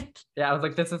like it. Yeah, I was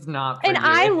like, this is not for and you.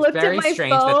 I looked at my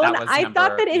phone. I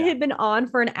thought that it had been on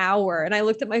for an hour and I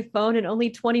looked at my phone and only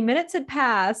 20 minutes had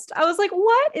passed. I was like,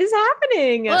 what is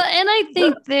happening? Well, and I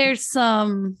think there's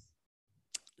some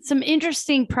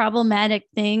interesting problematic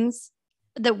things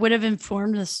that would have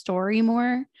informed the story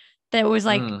more. That was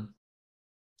like,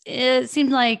 it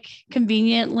seemed like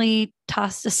conveniently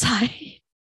tossed aside.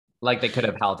 Like they could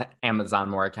have held Amazon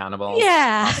more accountable.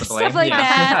 Yeah, possibly. Stuff like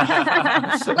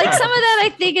that. Like some of that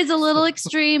I think is a little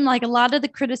extreme. Like a lot of the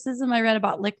criticism I read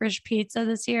about Licorice Pizza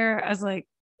this year, I was like,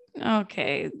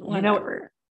 okay, whatever.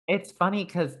 It's funny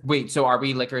because so are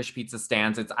we Licorice Pizza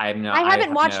stans? I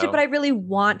haven't watched it, but I really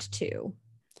want to.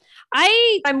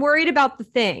 I'm worried about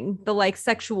the like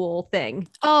sexual thing.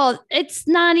 Oh, it's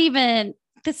not even.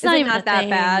 It's not even that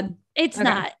bad. It's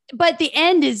not. But the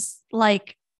end is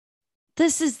like,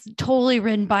 this is totally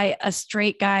written by a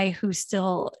straight guy who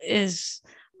still is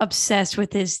obsessed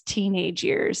with his teenage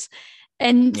years,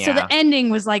 and so the ending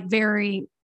was like very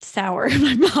sour in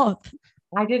my mouth.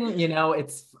 I didn't.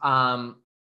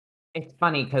 It's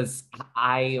funny because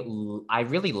I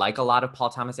really like a lot of Paul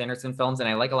Thomas Anderson films and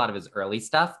I like a lot of his early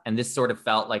stuff. And this sort of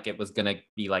felt like it was going to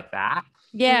be like that.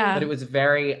 Yeah. But it was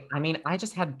I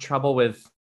just had trouble with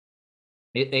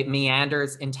it. It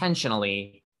meanders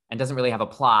intentionally and doesn't really have a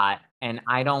plot. And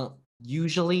I don't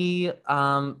usually,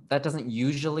 that doesn't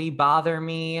usually bother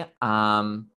me.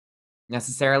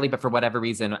 necessarily, but for whatever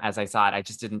reason, as I saw it, I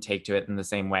just didn't take to it in the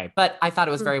same way. But I thought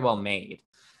it was very well made.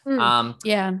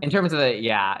 Yeah. In terms of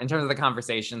the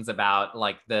conversations about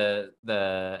like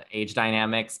the age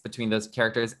dynamics between those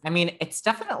characters, I mean, it's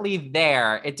definitely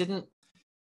there. It didn't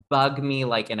bug me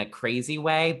like in a crazy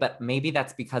way, but maybe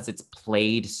that's because it's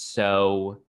played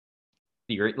so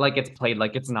like it's played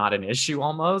like it's not an issue,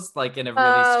 almost like in a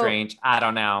really strange, I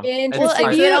don't know. Interesting.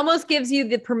 So it almost gives you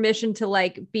the permission to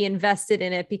like be invested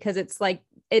in it because it's like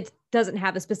it doesn't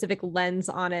have a specific lens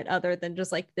on it other than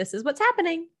just like this is what's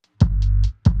happening.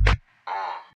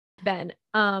 Ben,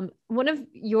 one of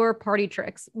your party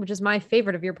tricks, which is my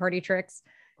favorite of your party tricks,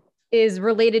 is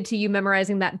related to you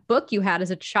memorizing that book you had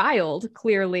as a child.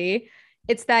 Clearly,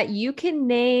 it's that you can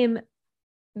name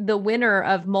the winner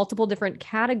of multiple different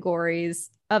categories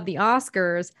of the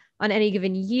Oscars on any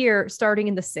given year starting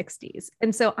in the 60s.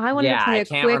 And so I wanted to play I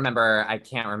can't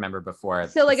remember before.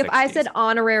 So like if 60s. I said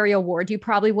honorary award, you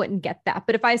probably wouldn't get that.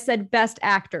 But if I said best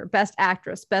actor, best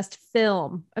actress, best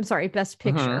film, best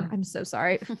picture. I'm so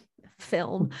sorry.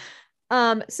 Film.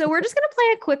 So we're just going to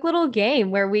play a quick little game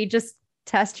where we just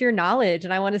test your knowledge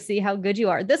and I want to see how good you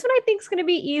are. This one I think is going to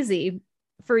be easy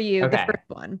for you. Okay. The first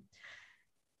one.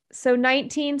 So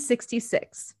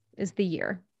 1966 is the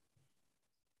year.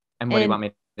 And what do you want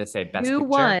me to say? Best picture? Who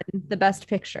won the best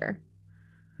picture?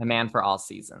 A Man for All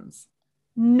Seasons.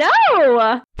 No.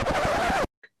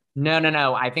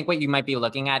 No. I think what you might be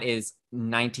looking at is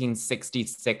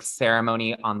 1966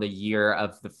 ceremony on the year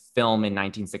of the film in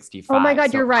 1965. Oh my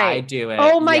God, you're right. I do it.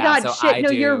 Oh my God, shit.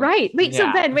 No, you're right. Wait, so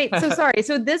Ben, so sorry.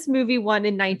 So this movie won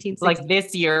in 1960. Like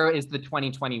this year is the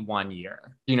 2021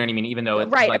 year. You know what I mean? Even though it's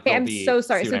right. Like, okay, I'm so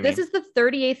sorry. So this is the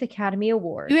 38th Academy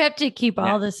Award. You have to keep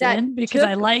all this in because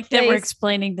I like that we're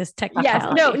explaiing this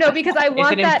technicality. Yes, no, because I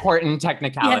want it's an important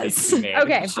technicality. Yes.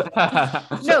 Okay.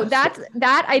 No,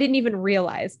 that I didn't even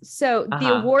realize. So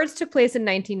the awards took place in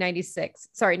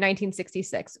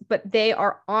 1966, but they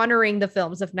are honoring the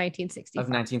films of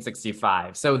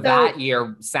 1965. So that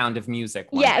year, Sound of Music.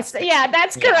 Yes. Yeah,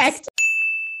 that's correct.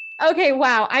 Okay.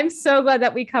 Wow. I'm so glad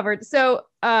that we covered. So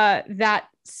that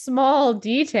small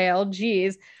detail,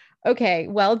 geez. Okay.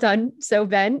 Well done. So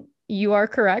Ben, you are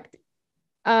correct.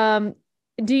 Do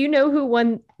you know who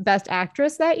won Best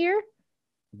Actress that year?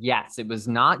 Yes. It was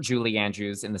not Julie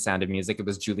Andrews in The Sound of Music. It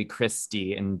was Julie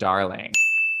Christie in Darling.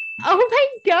 Oh my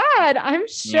God, I'm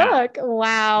shook. Yeah.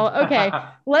 Wow. Okay.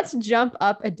 Let's jump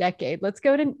up a decade. Let's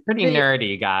go to pretty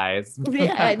nerdy, guys.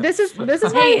 Yeah, this is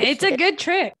hey, it's a good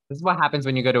trick. This is what happens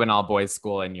when you go to an all-boys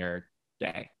school in your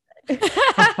day.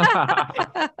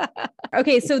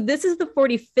 Okay, so this is the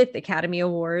 45th Academy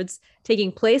Awards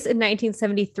taking place in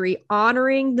 1973,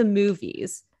 honoring the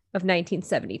movies of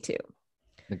 1972.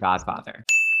 The Godfather.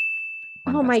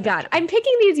 Oh my God. I'm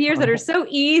picking these years that are so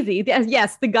easy.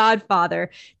 Yes, The Godfather.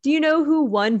 Do you know who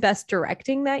won Best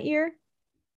Directing that year?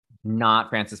 Not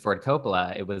Francis Ford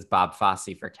Coppola. It was Bob Fosse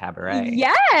for Cabaret.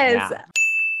 Yes. Yeah.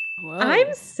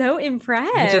 I'm so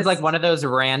impressed. Which is like one of those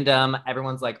random,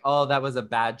 everyone's like, oh, that was a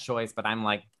bad choice. But I'm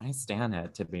like, I stand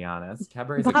it, to be honest.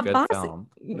 Cabaret is a good film.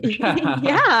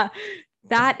 Yeah.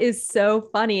 That is so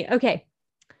funny. Okay.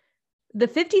 The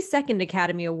 52nd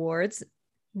Academy Awards,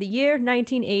 the year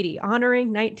 1980,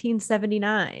 honoring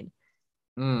 1979.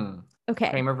 Okay.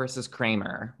 Kramer versus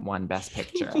Kramer won Best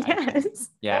Picture.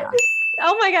 Yes. Yeah.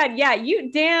 Oh my God. Yeah.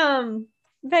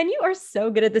 Ben, you are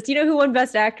so good at this. Do you know who won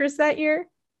Best Actress that year?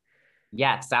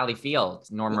 Yeah, Sally Field,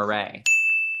 Norma Ray.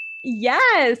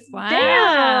 Yes. Wow.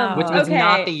 Damn. Which was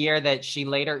not the year that she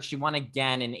won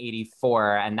again in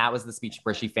 84. And that was the speech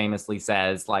where she famously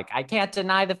says, like, I can't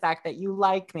deny the fact that you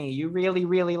like me. You really,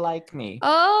 really like me.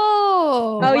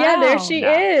 Oh, wow. Yeah, there she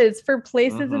is for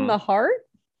Places in the Heart.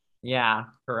 Yeah,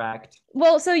 correct.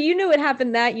 Well, so you knew what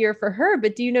happened that year for her,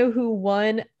 but do you know who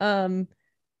won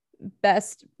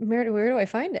best, where do I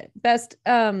find it? Best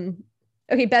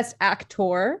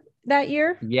actor that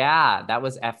year? Yeah, that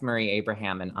was F. Murray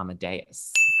Abraham in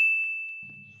Amadeus.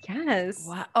 Yes.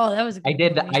 Wow. Oh, that was a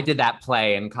good I did that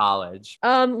play in college.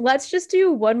 Let's just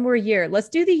do one more year. Let's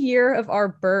do the year of our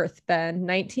birth, Ben,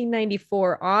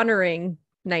 1994, honoring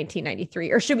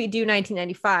 1993. Or should we do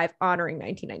 1995, honoring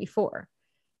 1994?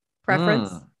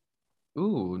 Preference?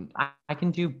 Ooh, I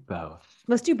can do both.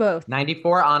 Let's do both.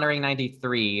 94 honoring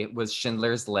 93 was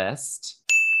Schindler's List.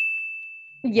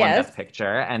 Yes. Won Best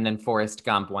Picture, and then Forrest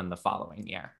Gump won the following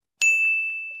year.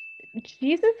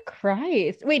 Jesus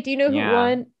Christ. Wait, do you know who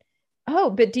won?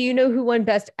 Oh, but do you know who won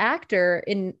Best Actor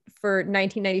for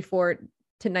 1994 to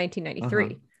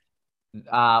 1993?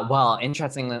 Well,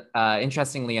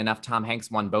 interestingly enough, Tom Hanks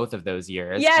won both of those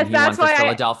years. Yes, and he that's won why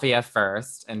Philadelphia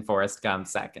first and Forrest Gump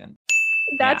second.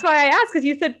 That's why I asked, because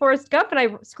you said Forrest Gump, and I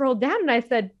scrolled down and I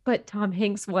said, but Tom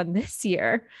Hanks won this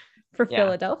year for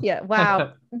Philadelphia.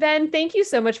 Wow. Ben, thank you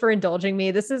so much for indulging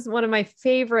me. This is one of my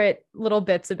favorite little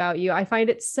bits about you. I find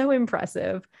it so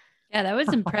impressive. Yeah, that was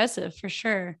impressive for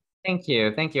sure. Thank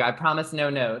you. Thank you. I promise no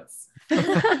notes.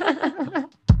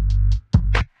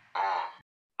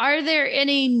 Are there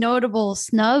any notable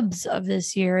snubs of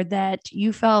this year that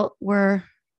you felt were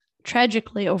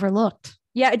tragically overlooked?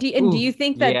 Yeah. Do you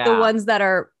think that the ones that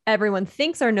everyone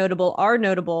thinks are notable?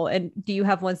 And do you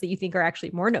have ones that you think are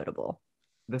actually more notable?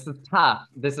 This is tough.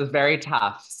 This is very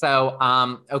tough. So,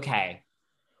 okay.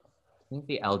 I think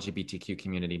the LGBTQ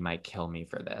community might kill me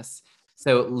for this.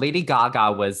 So Lady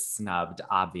Gaga was snubbed,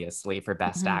 obviously, for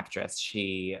Best Actress.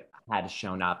 She had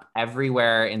shown up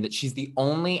everywhere, and she's the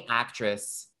only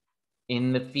actress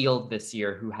in the field this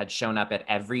year who had shown up at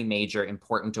every major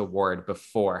important award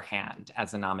beforehand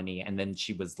as a nominee, and then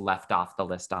she was left off the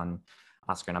list on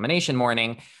Oscar nomination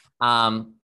morning. I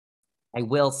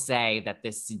will say that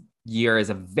this year is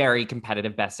a very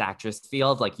competitive Best Actress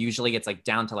field. Like usually it's like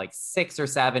down to like 6 or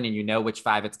 7 and you know which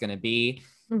 5 it's going to be.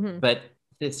 But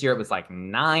this year it was like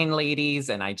 9 ladies,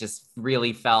 and I just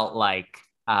really felt like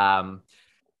I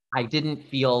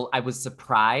was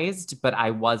surprised, but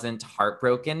I wasn't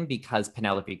heartbroken because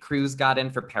Penelope Cruz got in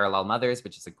for Parallel Mothers,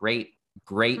 which is a great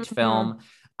film.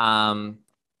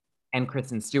 And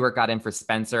Kristen Stewart got in for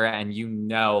Spencer. And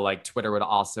like Twitter would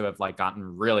also have like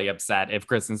gotten really upset if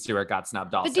Kristen Stewart got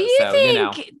snubbed also.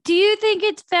 But do you think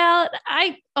it's valid?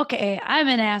 I'm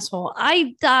an asshole.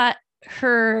 I thought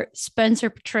her Spencer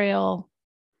portrayal,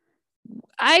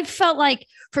 I felt like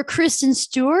for Kristen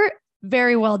Stewart,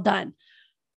 very well done.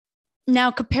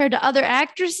 Now, compared to other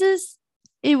actresses,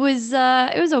 it was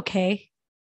okay.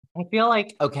 I feel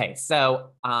like, okay, so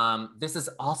this is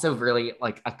also really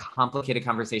like a complicated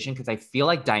conversation because I feel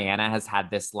like Diana has had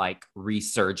this like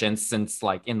resurgence since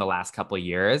like in the last couple of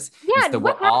years. Yeah, so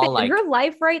what happened? Did her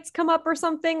life rights come up or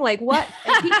something? Like what?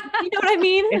 You know what I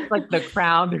mean? It's like The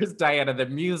Crown, there's Diana the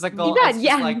musical.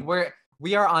 Yeah, like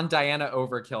we are on Diana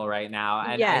overkill right now.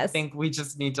 And I think we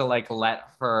just need to like let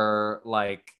her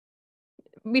like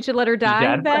we should let her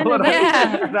die, Ben.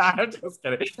 I'm just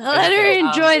kidding. Let her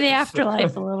enjoy the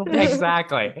afterlife a little bit.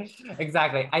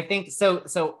 Exactly. I think so.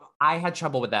 So I had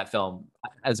trouble with that film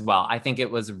as well. I think it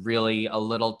was really a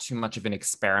little too much of an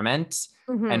experiment,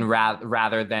 and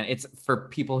rather than it's for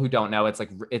people who don't know, it's like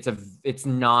it's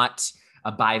not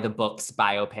a by the books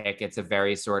biopic. It's a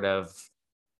very sort of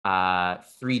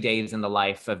 3 days in the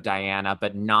life of Diana,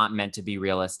 but not meant to be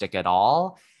realistic at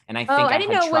all. And I think I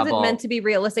didn't know it wasn't meant to be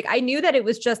realistic. I knew that it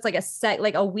was just like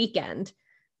a weekend,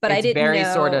 but I didn't know. It's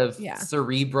very sort of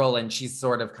cerebral, and she's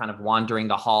sort of kind of wandering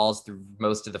the halls through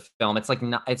most of the film. It's like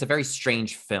it's a very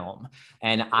strange film,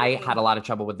 and I had a lot of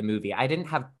trouble with the movie. I didn't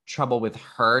have trouble with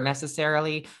her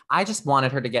necessarily. I just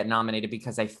wanted her to get nominated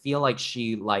because I feel like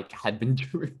she'd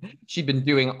been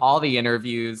doing all the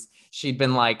interviews. She'd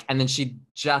been like, and then she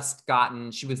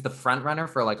was the front runner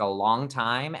for like a long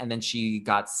time. And then she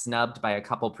got snubbed by a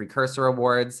couple precursor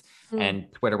awards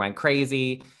and Twitter went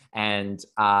crazy. And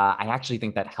I actually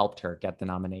think that helped her get the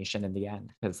nomination in the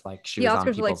end because like she was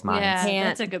on people's minds. Yeah,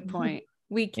 that's a good point.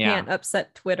 We can't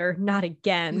upset Twitter. Not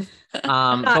again.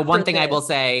 But one thing I will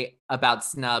say about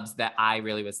snubs that I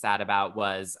really was sad about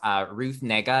was Ruth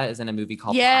Negga is in a movie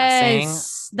called Passing.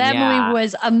 That movie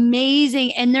was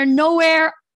amazing. And they're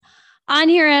nowhere on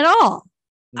here at all.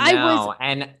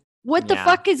 What the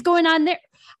fuck is going on there?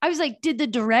 I was like, did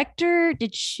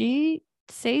she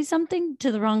say something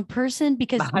to the wrong person?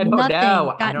 Because nothing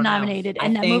got nominated.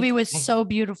 And that movie was so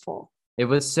beautiful. It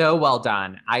was so well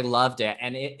done. I loved it.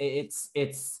 And it's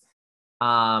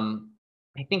I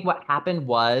think what happened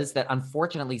was that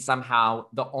unfortunately somehow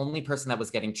the only person that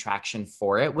was getting traction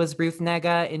for it was Ruth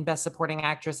Negga in Best Supporting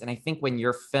Actress. And I think when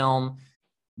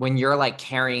you're like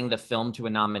carrying the film to a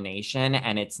nomination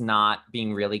and it's not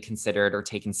being really considered or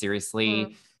taken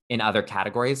seriously in other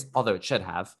categories, although it should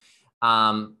have,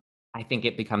 I think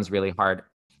it becomes really hard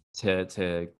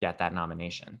to get that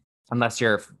nomination unless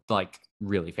you're like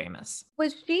really famous.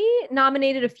 Was she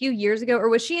nominated a few years ago, or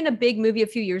was she in a big movie a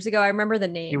few years ago? I remember the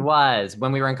name. She was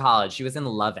when we were in college. She was in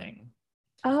Loving.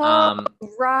 Oh,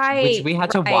 right. Which we had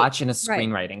to watch in a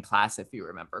screenwriting class, if you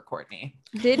remember, Courtney.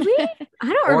 Did we? I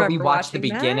don't remember. Or we watched the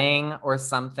beginning or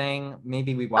something.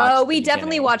 Maybe we watched. Oh, we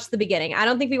definitely watched the beginning. I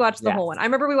don't think we watched the whole one. I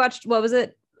remember we watched, what was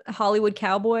it? Hollywood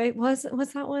Cowboy. What's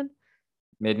that one?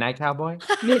 Midnight Cowboy?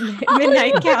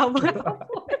 Midnight Cowboy.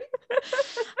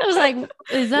 I was like,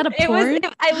 is that a porn?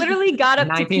 I literally got up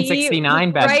to pee.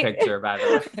 1969 Best Picture, by the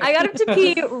way. I got up to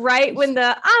pee right when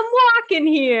the "I'm walking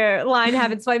here" line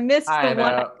happened. So I missed the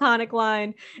one iconic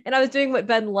line. And I was doing what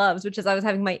Ben loves, which is I was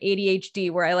having my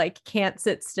ADHD where I like can't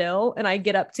sit still and I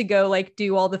get up to go like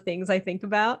do all the things I think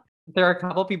about. There are a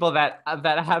couple people that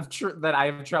I have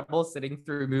trouble sitting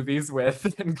through movies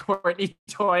with, and Courtney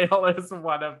Doyle is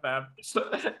one of them.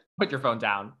 Put your phone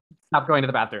down. Stop going to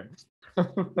the bathroom.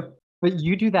 But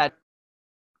you do that.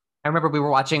 I remember we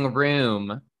were watching Room.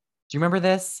 Do you remember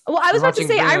this? Well, I was about to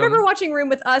say, Room. I remember watching Room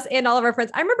with us and all of our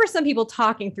friends. I rember some people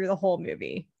talking through the whole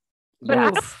movie, but I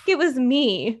don't think it was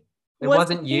me. It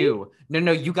wasn't you.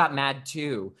 No, you got mad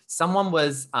too. Someone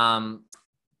was,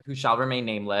 who shall remain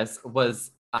nameless,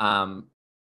 was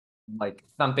like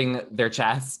thumping their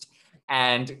chest,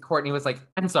 and Courtney was like,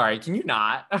 "I'm sorry, can you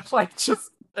not?" Like just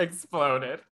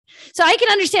exploded. So I can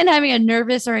understand having a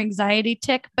nervous or anxiety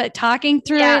tick, but talking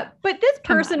through it. But this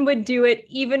person would do it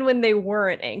even when they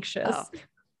weren't anxious. Oh.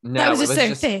 No, that was the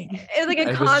same thing. It was like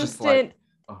a constant.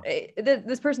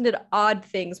 This person did odd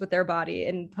things with their body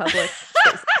in public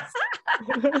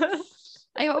spaces.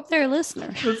 I hope they're a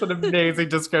listener. That's an amazing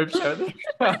description.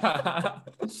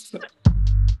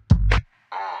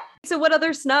 So what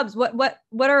other snubs? What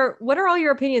are all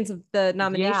your opinions of the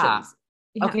nominations?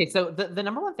 Yeah. Okay, so the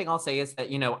number one thing I'll say is that,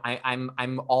 you know,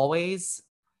 I'm always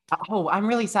I'm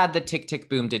really sad that Tick Tick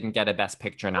Boom didn't get a Best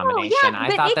Picture nomination. Oh, yeah,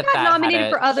 I thought it got nominated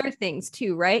for other things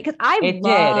too, right? Because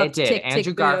it did. Tick,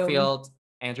 Andrew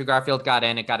Garfield got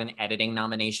in. It got an editing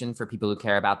nomination for people who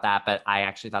care about that, but I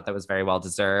actually thought that was very well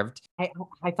deserved.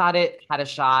 I thought it had a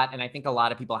shot, and I think a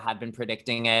lot of people had been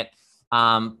predicting it.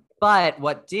 But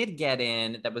what did get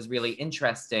in that was really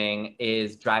interesting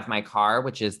is Drive My Car,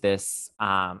 which is this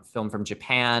film from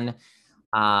Japan.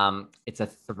 It's a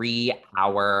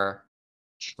 3-hour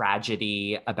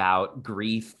tragedy about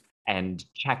grief and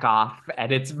Chekhov,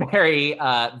 and it's very,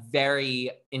 very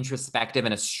introspective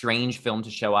and a strange film to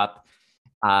show up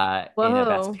in a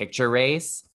Best Picture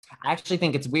race. I actually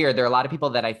think it's weird. There are a lot of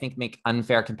people that I think make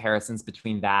unfair comparisons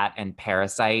between that and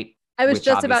Parasite. I was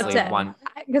just about to,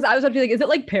 because I was about to be like, is it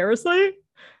like Parasite?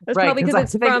 That's right, probably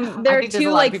because it's from, they're two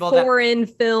like foreign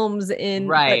films in,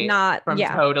 right, but not, from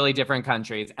totally different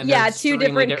countries. And two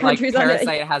different countries. Like,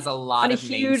 Parasite has a lot on of a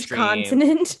huge mainstream,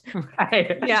 continent.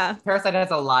 Right. Yeah. Parasite has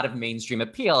a lot of mainstream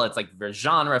appeal. It's like a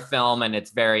genre film and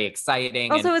it's very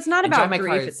exciting. Also, it's not about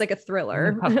grief. It's like a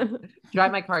thriller.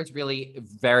 Drive My Car is really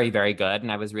very, very good.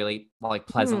 And I was really like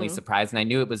pleasantly surprised. And I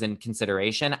knew it was in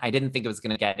consideration. I didn't think it was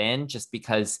going to get in just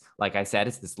because, like I said,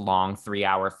 it's this long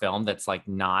 3-hour film that's like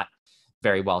not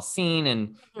very well seen,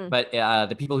 and but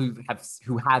the people who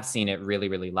have seen it really,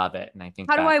 really love it. And I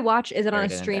think, how do I watch? Is it on a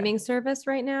streaming service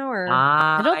right now, or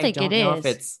I don't think it is. If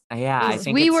it's I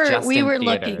think we were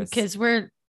looking because we're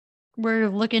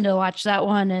looking to watch that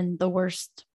one, and the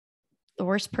worst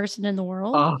person in the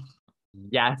world. Oh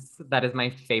yes, that is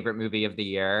my favorite movie of the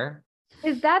year.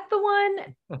 Is that the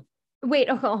one? Wait,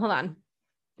 hold on.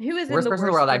 Who is worst person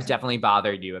in the world? I've definitely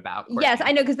bothered you about. Courtney. Yes,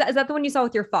 I know, because is that the one you saw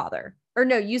with your father? Or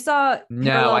no, you saw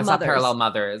I saw Parallel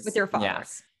Mothers with your father.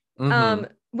 Yes.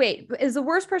 Wait, is the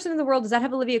worst person in the world? Does that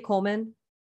have Olivia Colman?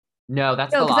 No,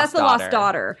 that's the Lost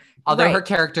Daughter. Although her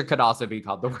character could also be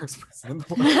called the worst person in the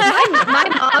world.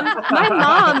 my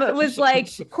mom was like,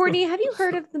 Courtney, have you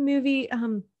heard of the movie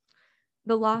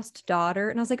The Lost Daughter?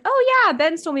 And I was like, oh yeah,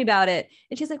 Ben told me about it.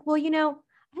 And she's like, well, you know,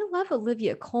 I love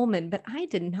Olivia Colman, but I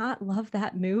did not love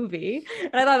that movie.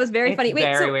 And I thought it was very funny.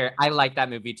 Very weird. I like that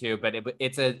movie too, but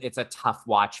it's a tough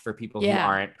watch for people who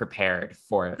aren't prepared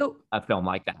for a film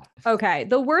like that. Okay.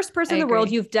 The worst person in the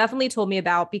world you've definitely told me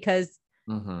about, because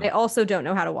I also don't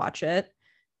know how to watch it.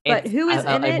 But who is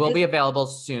in it? It will be available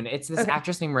soon. It's this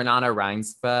actress named Renate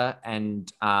Reinsve,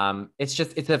 and it's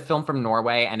a film from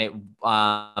Norway, and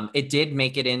it did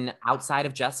make it in outside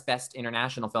of just Best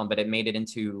International Film, but it made it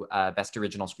into Best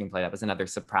Original Screenplay. That was another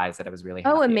surprise that I was really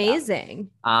happy amazing.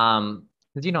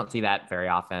 Because you don't see that very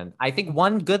often. I think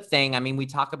one good thing, I mean, we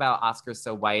talk about Oscars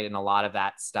so white and a lot of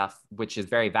that stuff, which is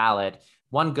very valid.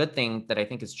 One good thing that I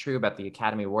think is true about the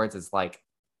Academy Awards is like,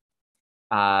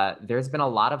 there's been a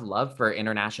lot of love for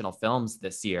international films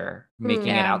this year, making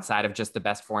it outside of just the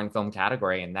best foreign film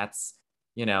category. And that's,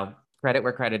 you know, credit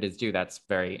where credit is due. That's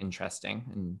very interesting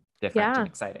and different and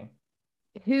exciting.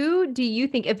 Who do you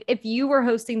think, if you were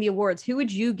hosting the awards, who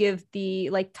would you give the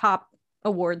like top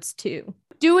awards to?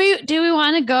 Do we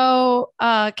want to go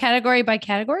category by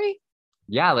category?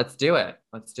 Yeah, let's do it.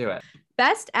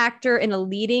 Best actor in a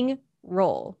leading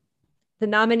role. The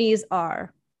nominees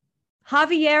are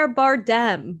Javier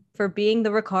Bardem for Being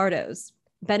the Ricardos,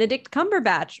 Benedict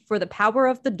Cumberbatch for The Power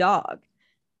of the Dog,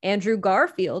 Andrew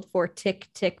Garfield for Tick,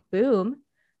 Tick, Boom,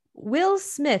 Will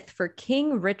Smith for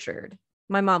King Richard.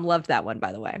 My mom loved that one,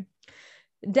 by the way.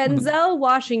 Denzel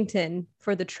Washington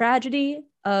for The Tragedy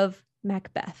of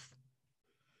Macbeth.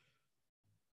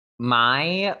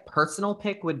 My personal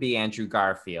pick would be Andrew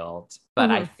Garfield,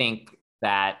 but I think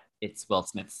that it's Will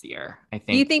Smith's year. I think.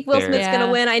 Do you think Will Smith's going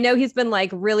to win? I know he's been like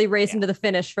really racing to the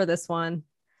finish for this one.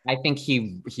 I think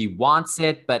he wants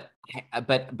it, but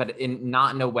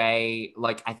not in a way,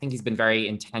 like, I think he's been very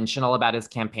intentional about his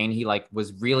campaign. He like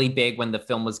was really big when the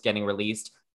film was getting released,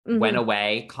 went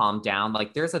away, calmed down.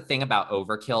 Like there's a thing about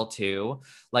overkill too.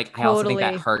 Like I also think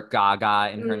that hurt Gaga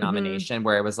in her nomination,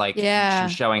 where it was like she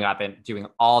was showing up and doing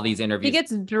all these interviews. He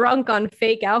gets drunk on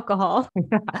fake alcohol.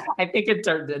 I think it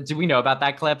turned. Do we know about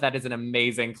that clip? That is an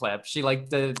amazing clip. She like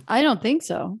did. I don't think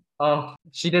so. Oh,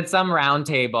 she did some round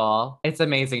table. It's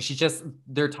amazing.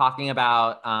 They're talking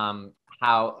about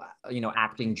how,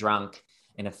 acting drunk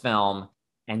in a film.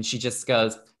 And she just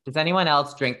goes, does anyone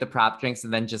else drink the prop drinks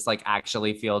and then just like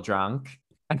actually feel drunk?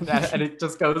 And it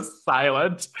just goes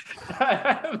silent.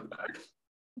 And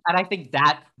I think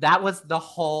that was the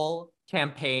whole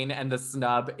campaign and the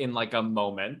snub in like a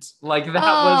moment. Like that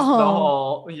was the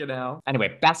whole,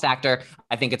 Anyway, best actor,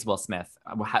 I think it's Will Smith.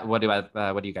 What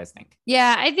do you guys think?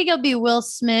 Yeah, I think it'll be Will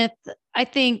Smith. I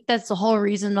think that's the whole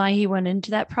reason why he went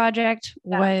into that project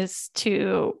was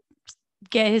to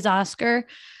get his Oscar.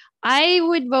 I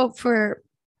would vote for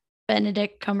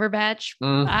Benedict Cumberbatch.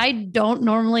 I don't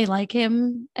normally like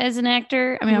him as an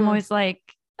actor. I mean, I'm always like,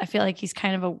 I feel like he's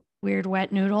kind of a weird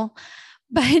wet noodle,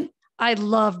 but I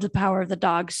loved The Power of the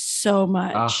Dog so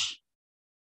much.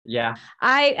 Yeah.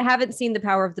 I haven't seen The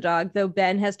Power of the Dog, though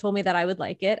Ben has told me that I would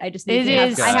like it. I just need I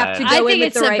have to go I think in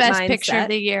it's with the right best mindset. picture of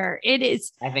the year. It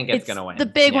is. I think it's going to win. The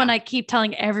big one I keep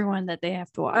telling everyone that they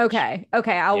have to watch. Okay.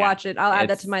 I'll watch it. I'll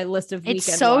add that to my list of weekend.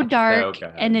 It's so watch. dark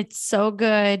and it's so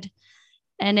good.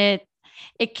 And I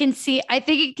think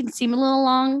it can seem a little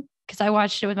long because I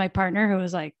watched it with my partner who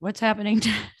was like, what's happening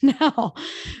now?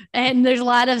 And there's a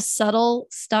lot of subtle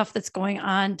stuff that's going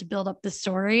on to build up the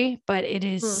story, but it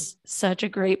is such a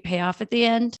great payoff at the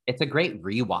end. It's a great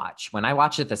rewatch. When I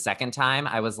watched it the second time,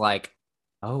 I was like,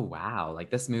 oh, wow. Like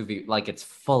this movie, like it's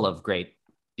full of great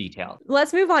detail.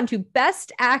 Let's move on to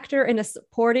Best Actor in a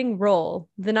Supporting Role.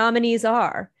 The nominees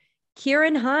are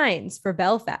Ciarán Hinds for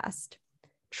Belfast,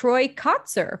 Troy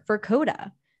Kotsur for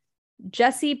Coda,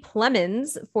 Jesse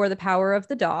Plemons for The Power of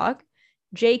the Dog,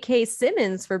 J.K.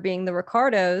 Simmons for Being the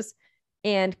Ricardos,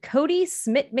 and Cody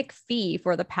Smith-McPhee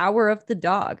for The Power of the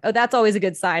Dog. Oh, that's always a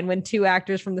good sign when two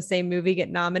actors from the same movie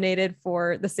get nominated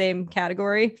for the same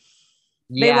category.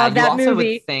 They love that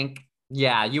movie.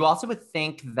 You also would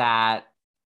think that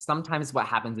sometimes what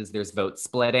happens is there's vote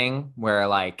splitting where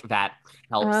like that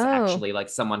helps actually like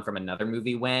someone from another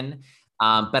movie win.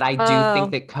 But I do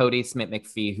think that Cody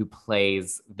Smith-McPhee, who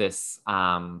plays this,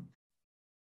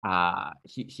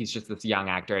 he's just this young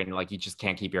actor and like you just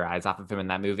can't keep your eyes off of him in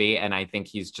that movie. And I think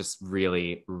he's just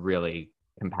really, really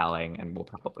compelling and will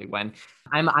probably win.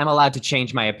 I'm allowed to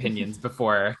change my opinions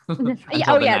before. Sorry.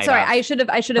 I should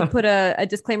have put a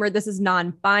disclaimer. This is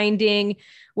non-binding.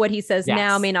 What he says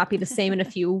now may not be the same in a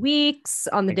few weeks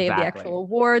on the day of the actual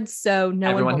awards. So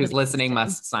everyone who's listening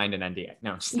must sign an NDA.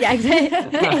 No.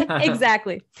 Yeah,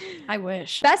 exactly. I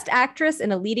wish. Best Actress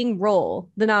in a Leading Role.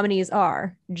 The nominees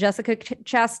are Jessica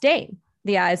Chastain,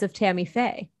 The Eyes of Tammy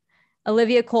Faye,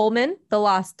 Olivia Colman, The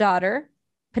Lost Daughter,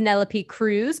 Penelope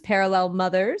Cruz, Parallel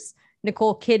Mothers,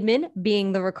 Nicole Kidman,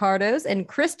 Being the Ricardos, and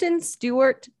Kristen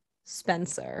Stewart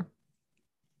Spencer.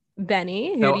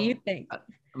 Benny, who do you think?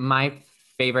 My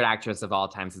favorite actress of all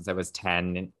time since I was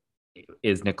 10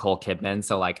 is Nicole Kidman.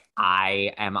 So like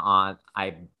I'm on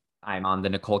the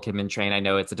Nicole Kidman train. I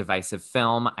know it's a divisive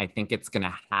film. I think it's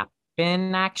gonna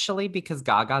happen actually because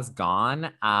Gaga's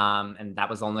gone. And that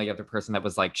was the only other person that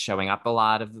was like showing up a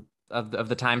lot of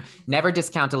the time. Never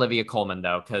discount Olivia Colman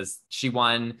though, because she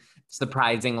won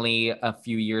surprisingly a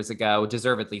few years ago,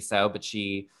 deservedly so, but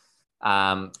she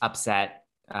upset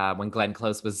when Glenn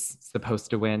Close was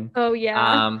supposed to win. Oh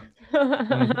yeah.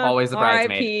 Always a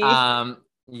bridesmaid. But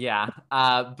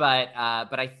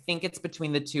I think it's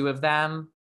between the two of them.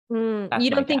 You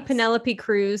don't think Penelope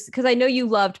Cruz, because I know you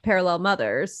loved Parallel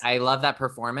Mothers. I love that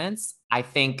performance. I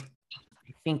think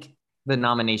the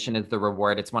nomination is the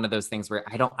reward. It's one of those things where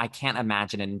I can't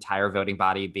imagine an entire voting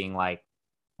body being like,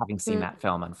 having seen that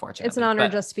film, unfortunately. It's an honor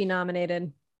just to be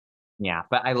nominated. Yeah,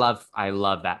 but I love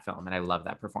that film and I love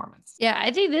that performance. Yeah,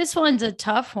 I think this one's a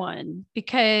tough one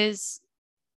because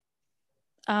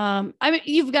I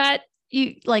mean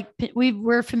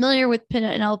we're familiar with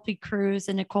Penelope Cruz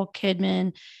and Nicole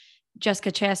Kidman,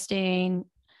 Jessica Chastain,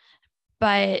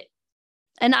 but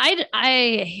and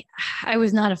I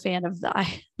was not a fan of the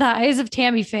Eyes of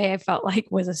Tammy Faye. I felt like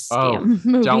was a scam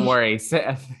movie. Don't worry,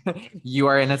 you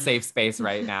are in a safe space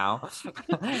right now.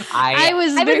 I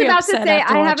was about to say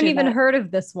I haven't even heard of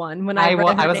this one. When I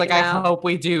was like, I hope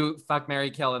we do fuck,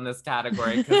 marry, kill in this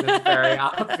category because it's very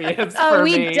obvious.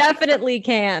 We definitely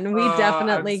can. We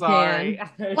definitely can.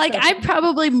 Like, I'm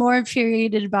probably more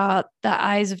infuriated about the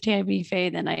Eyes of Tammy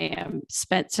Faye than I am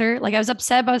Spencer. Like, I was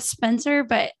upset about Spencer,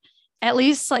 but at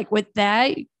least like with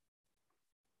that,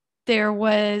 there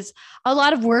was a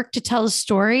lot of work to tell a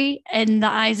story, and the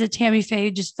Eyes of Tammy Faye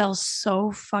just fell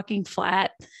so fucking flat.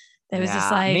 It was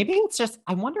just like, maybe it's just,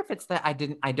 I wonder if it's that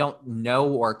I don't know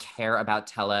or care about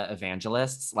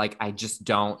televangelists. Like, I just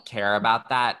don't care about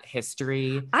that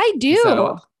history. I do.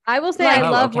 So, I will say I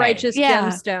love Righteous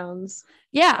Gemstones.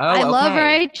 Yeah, I love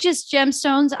Righteous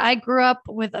Gemstones. I grew up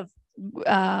with a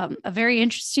very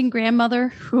interesting grandmother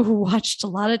who watched a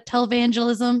lot of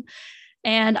televangelism,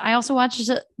 and I also watched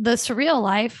the Surreal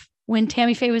Life when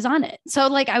Tammy Faye was on it. So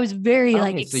like I was very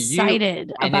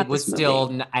excited about this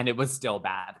movie. And it was still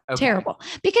bad. Terrible,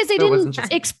 because they didn't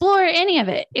explore any of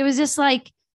it. It was just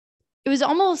like, it was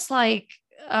almost like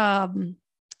the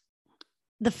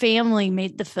family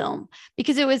made the film,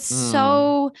 because it was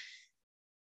so,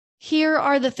 here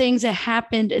are the things that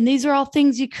happened, and these are all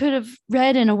things you could have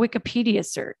read in a Wikipedia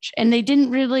search. And they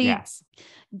didn't really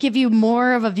give you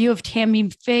more of a view of Tammy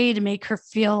Faye to make her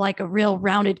feel like a real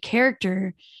rounded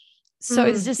character. So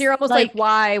it's just, you're almost like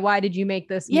why did you make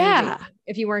this movie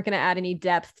if you weren't going to add any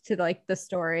depth to like the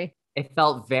story? It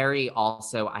felt very,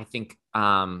 also, I think,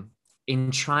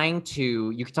 in trying to,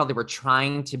 you could tell they were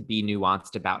trying to be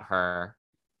nuanced about her.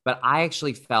 But I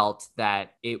actually felt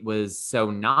that it was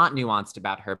so not nuanced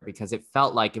about her, because it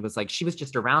felt like it was like she was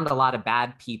just around a lot of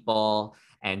bad people,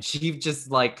 and she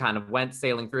just like kind of went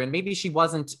sailing through, and maybe she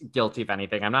wasn't guilty of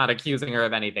anything. I'm not accusing her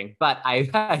of anything, but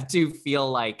I do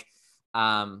feel like,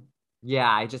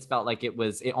 I just felt like it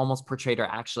almost portrayed her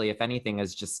actually, if anything,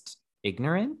 as just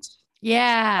ignorant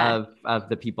of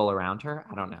the people around her.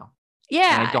 I don't know.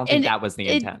 Yeah. And I don't think that was the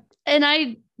intent.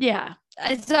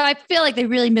 So I feel like they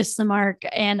really missed the mark.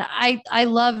 And I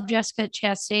love Jessica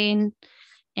Chastain,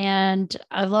 and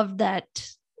I love that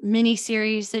mini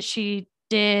series that she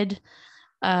did.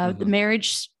 The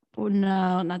marriage.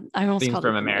 No, not, I almost Scenes called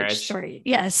from it a Marriage story.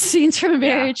 Yes. Scenes from a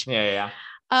Marriage. Yeah.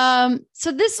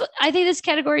 So I think this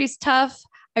category is tough.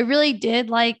 I really did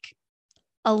like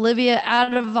Olivia.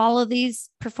 Out of all of these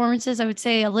performances, I would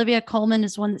say Olivia Colman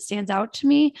is one that stands out to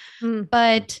me,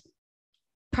 but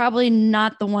probably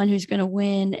not the one who's going to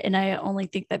win. And I only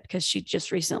think that because she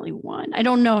just recently won. I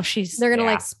don't know if they're going to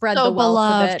like spread so the wealth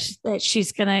beloved of it that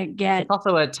she's going to get. It's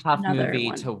also a tough movie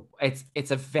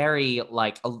it's a very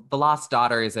like The Lost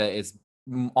Daughter is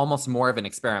almost more of an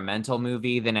experimental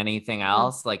movie than anything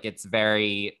else. Like it's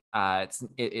very,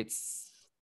 it's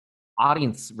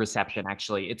audience reception.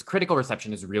 Actually, its critical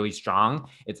reception is really strong.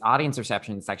 Its audience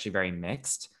reception is actually very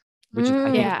mixed. Which is,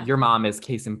 I think your mom is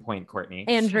case in point, Courtney.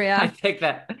 Andrea. I think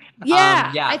that.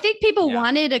 I think people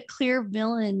wanted a clear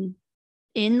villain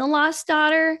in The Lost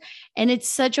Daughter, and it's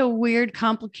such a weird,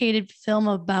 complicated film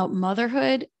about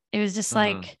motherhood. It was just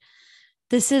like,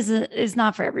 this is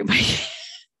not for everybody.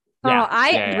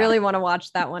 I really want to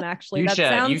watch that one. Actually,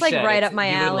 sounds like right up my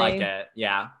alley. You would like it.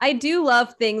 Yeah, I do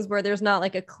love things where there's not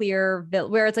like a clear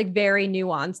where it's like very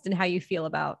nuanced in how you feel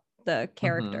about the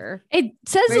character. It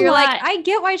says a lot. Like, I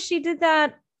get why she did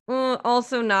that.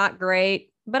 Also not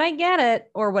great, but I get it,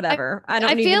 or whatever.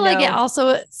 I feel like it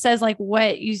also says like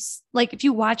what you like. If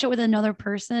you watch it with another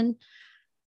person,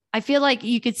 I feel like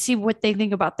you could see what they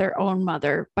think about their own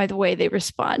mother by the way they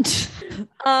respond.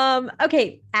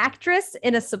 Okay. Actress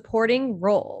in a supporting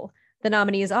role. The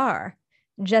nominees are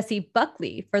Jessie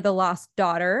Buckley for The Lost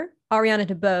Daughter, Ariana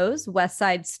DeBose, West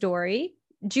Side Story,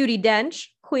 Judi Dench,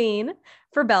 Queen,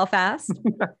 for Belfast,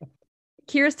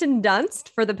 Kirsten Dunst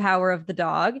for The Power of the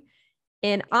Dog,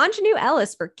 and Anjanou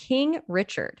Ellis for King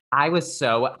Richard. I was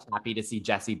so happy to see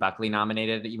Jessie Buckley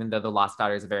nominated, even though The Lost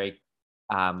Daughter is a very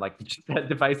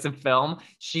divisive film.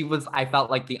 I felt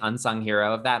like the unsung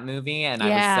hero of that movie. And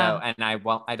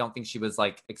I don't think she was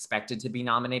like expected to be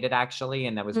nominated actually.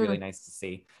 And that was really nice to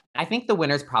see. I think the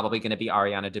winner's probably going to be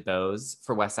Ariana DeBose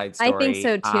for West Side Story. I think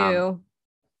so too.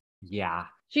 Yeah.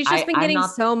 She's just been getting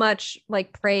so much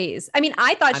like praise. I mean,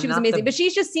 I thought she was amazing, but she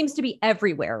just seems to be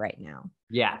everywhere right now.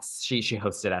 Yes, she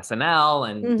hosted SNL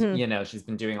and she's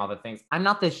been doing all the things. I'm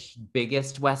not the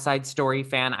biggest West Side Story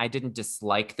fan. I didn't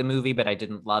dislike the movie, but I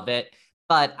didn't love it.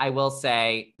 But I will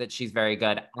say that she's very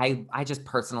good. I just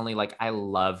personally I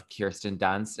love Kirsten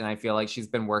Dunst, and I feel like she's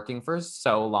been working for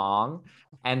so long,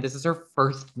 and this is her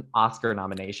first Oscar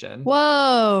nomination.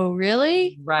 Whoa,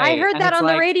 really? Right. I heard that on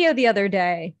the radio the other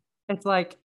day. It's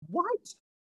like, what?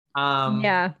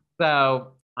 Yeah.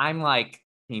 So I'm like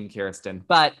Team Kirsten,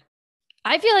 but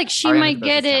I feel like she might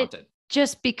get it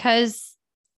just because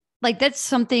that's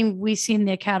something we see in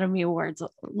the Academy Awards a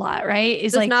lot, right?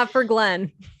 It's not for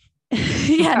Glenn.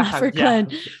 Yeah, not for Glenn.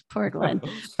 Poor Glenn.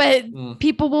 But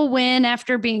people will win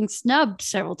after being snubbed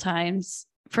several times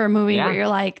for a movie where you're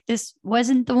like, this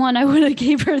wasn't the one I would have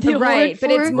gave her the award for.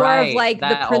 But it's more of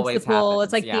the principle.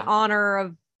 It's the honor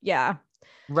of,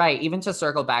 Right. Even to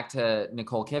circle back to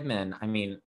Nicole Kidman, I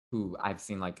mean, who I've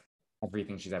seen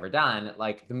everything she's ever done,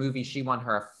 the movie she won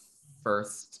her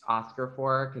first Oscar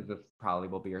for, because this probably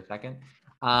will be her second,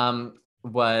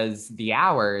 was The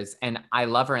Hours. And I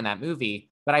love her in that movie,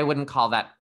 but I wouldn't call that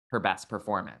her best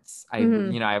performance.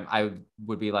 I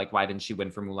would be like, why didn't she win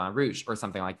for Moulin Rouge or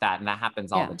something like that? And that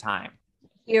happens all the time.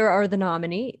 Here are the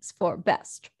nominees for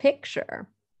Best Picture.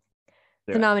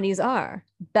 The nominees are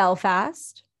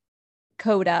Belfast,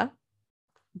 Coda,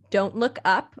 Don't Look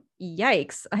Up.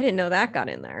 Yikes. I didn't know that got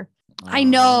in there. I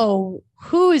know.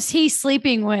 Who is he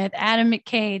sleeping with? Adam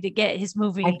McKay to get his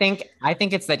movie. I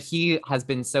think it's that he has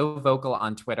been so vocal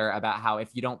on Twitter about how if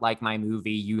you don't like my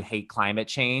movie, you hate climate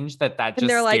change, that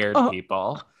just scared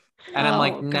people. And I'm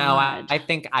like, no, I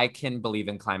think I can believe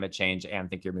in climate change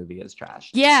and think your movie is trash.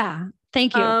 Yeah.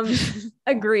 Thank you.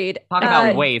 Agreed. Talk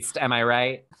about waste. Am I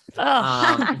right?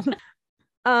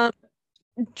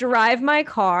 Drive My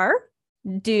Car,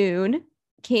 Dune,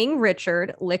 King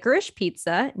Richard, Licorice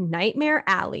Pizza, Nightmare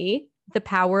Alley, The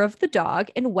Power of the Dog,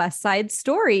 and West Side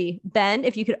Story. Ben,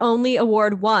 if you could only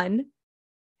award one,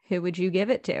 who would you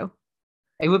give it to?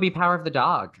 It would be Power of the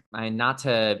Dog. Not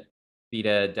to beat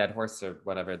a dead horse or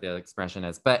whatever the expression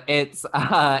is, but it's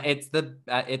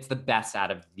the best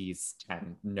out of these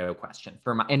 10, no question,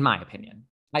 in my opinion.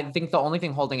 I think the only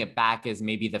thing holding it back is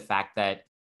maybe the fact that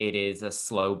it is a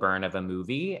slow burn of a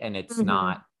movie, and it's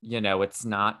not, it's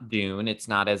not Dune. It's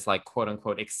not as quote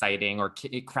unquote exciting or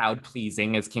crowd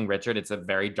pleasing as King Richard. It's a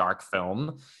very dark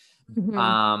film.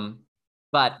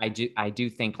 But I do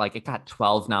think it got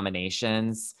 12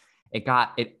 nominations. It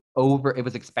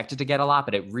was expected to get a lot,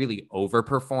 but it really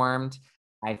overperformed.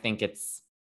 I think it's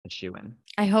a shoo-in.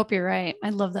 I hope you're right.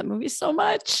 I love that movie so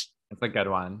much. It's a good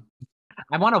one.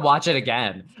 I want to watch it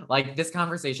again. This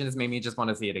conversation has made me just want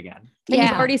to see it again. Yeah.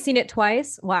 You've already seen it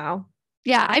twice? Wow.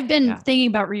 Yeah, I've been thinking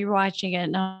about rewatching it.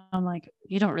 Now I'm like,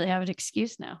 you don't really have an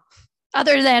excuse now,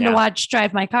 other than to watch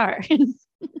Drive My Car.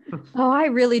 Oh, I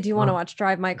really do want to watch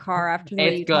Drive My Car after the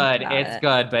It's good. It's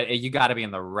good, but you got to be in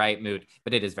the right mood.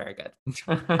 But it is very good.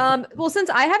 Well,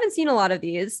 since I haven't seen a lot of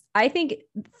these, I think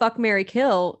Fuck, Marry,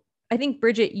 Kill. I think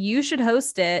Bridget, you should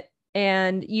host it,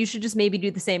 and you should just maybe do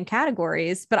the same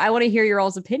categories. But I want to hear your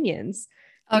all's opinions.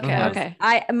 Okay.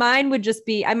 Mine would just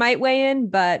be, I might weigh in,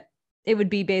 but it would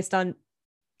be based on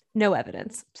no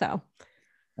evidence. So.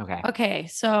 Okay.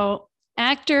 So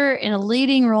actor in a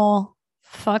leading role.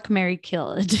 Fuck, Marry,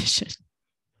 Kill edition.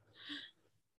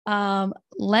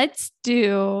 Let's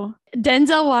do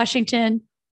Denzel Washington,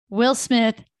 Will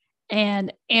Smith,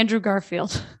 and Andrew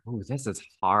Garfield. Ooh, this is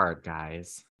hard,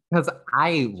 guys. Because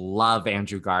I love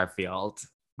Andrew Garfield.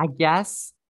 I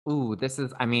guess.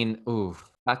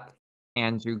 Fuck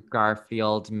Andrew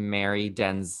Garfield, marry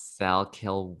Denzel,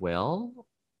 kill Will.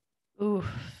 Ooh.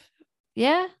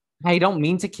 Yeah. I don't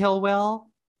mean to kill Will.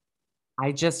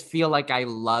 I just feel like I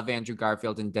love Andrew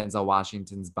Garfield and Denzel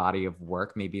Washington's body of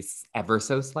work, maybe ever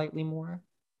so slightly more.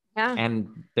 Yeah.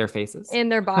 And their faces.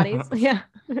 And their bodies. Yeah.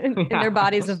 In their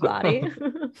bodies of body.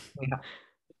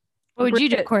 What would you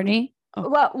do, Courtney?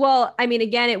 Oh. Well, I mean,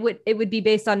 again, it would be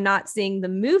based on not seeing the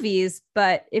movies,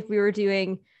 but if we were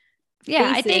doing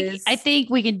faces, I think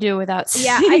we can do without seeing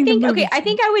I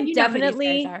think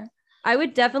I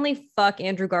would definitely fuck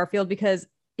Andrew Garfield because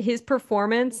his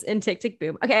performance in Tick, Tick,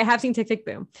 Boom. Okay, I have seen Tick, Tick,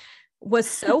 Boom. Was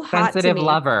so hot Sensitive to me.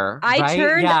 Lover.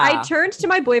 I turned to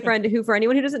my boyfriend, who, for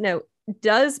anyone who doesn't know,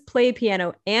 does play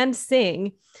piano and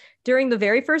sing. During the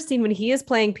very first scene when he is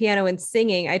playing piano and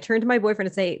singing, I turned to my boyfriend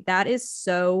and say, "That is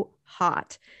so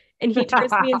hot." And he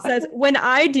turns to me and says, "When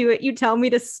I do it, you tell me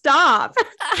to stop."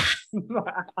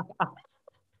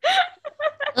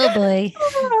 Oh boy. I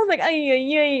was like,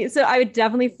 ay. So I would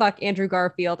definitely fuck Andrew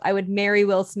Garfield. I would marry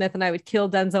Will Smith, and I would kill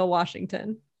Denzel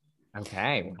Washington.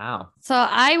 Okay. Wow. So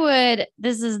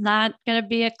this is not going to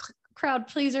be a crowd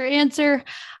pleaser answer.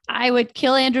 I would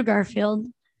kill Andrew Garfield.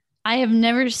 I have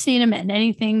never seen him in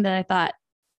anything that I thought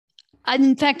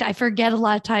In fact, I forget a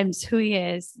lot of times who he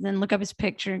is, then look up his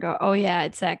picture and go, oh, yeah,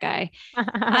 it's that guy.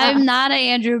 I'm not an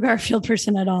Andrew Garfield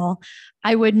person at all.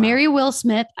 I would marry Will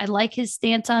Smith. I like his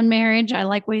stance on marriage. I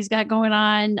like what he's got going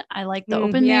on. I like the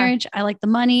open marriage. I like the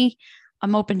money.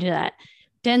 I'm open to that.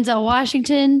 Denzel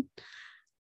Washington.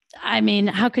 I mean,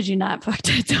 how could you not fuck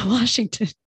Denzel Washington?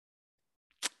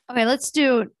 Okay, let's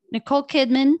do Nicole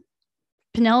Kidman,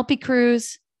 Penelope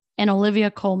Cruz, and Olivia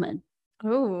Colman.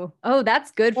 Oh,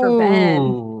 that's good for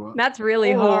Ben. That's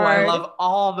really hard. I love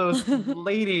all those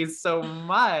ladies so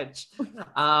much.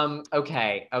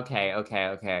 Okay.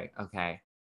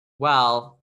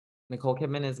 Well, Nicole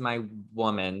Kidman is my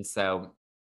woman, so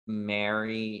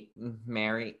marry,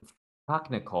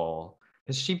 fuck Nicole,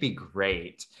 because she'd be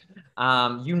great.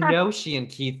 She and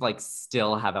Keith like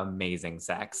still have amazing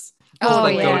sex. Go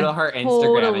to her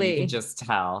Instagram and you can just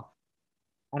tell.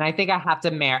 And I think I have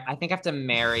to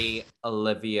marry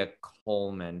Olivia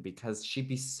Colman because she'd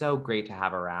be so great to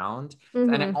have around.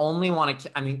 Mm-hmm. And I only want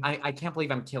to, I can't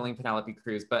believe I'm killing Penelope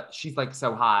Cruz, but she's like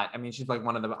so hot. I mean, she's like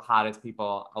one of the hottest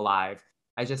people alive.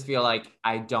 I just feel like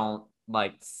I don't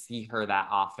like see her that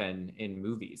often in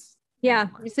movies. Yeah.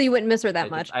 Anymore. So you wouldn't miss her that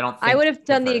much. I would have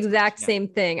done the exact same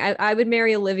thing. I would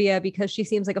marry Olivia because she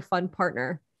seems like a fun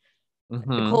partner. Mm-hmm.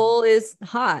 Nicole is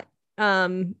hot.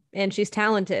 And she's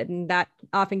talented, and that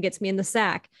often gets me in the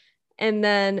sack. And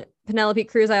then Penelope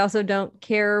Cruz, I also don't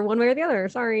care one way or the other.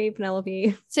 Sorry,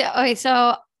 Penelope.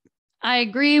 So I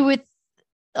agree with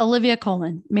Olivia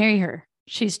Colman. Marry her.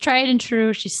 She's tried and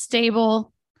true. She's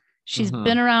stable. She's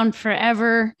been around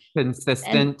forever.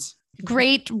 Consistent.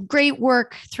 Great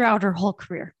work throughout her whole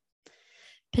career.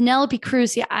 Penelope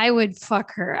Cruz, I would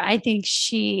fuck her. I think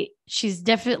she's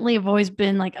definitely have always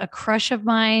been like a crush of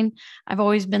mine. I've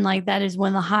always been like, that is one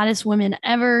of the hottest women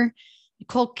ever.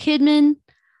 Nicole Kidman,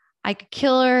 I could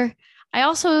kill her. I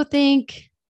also think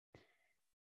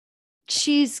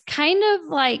she's kind of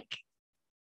like,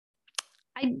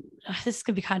 this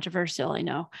could be controversial, I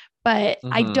know, but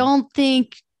I don't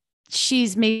think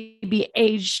she's maybe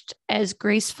aged as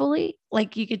gracefully.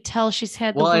 Like you could tell she's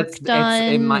had the work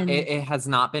done. It has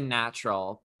not been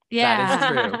natural. Yeah.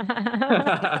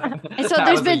 That is true. And so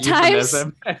there's been times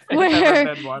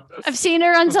where I've seen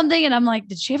her on something and I'm like,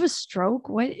 did she have a stroke?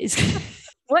 What is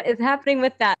happening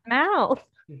with that mouth?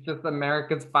 She's just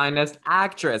America's finest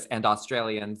actress and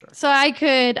Australians. So I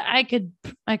could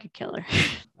kill her.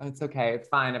 It's okay. It's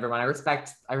fine, everyone. I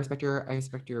respect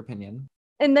your opinion.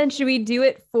 And then should we do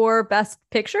it for Best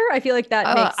Picture? I feel like that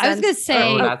makes sense. I was going to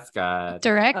say that's good.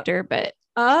 Director, but...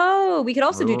 we could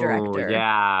also do director.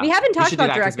 Yeah. We haven't talked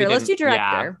about director. Let's do director.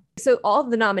 Yeah. So all of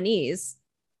the nominees,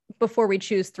 before we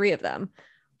choose 3 of them,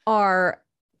 are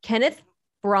Kenneth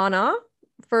Branagh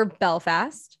for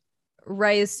Belfast,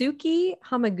 Ryosuke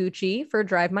Hamaguchi for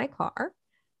Drive My Car,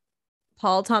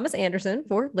 Paul Thomas Anderson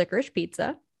for Licorice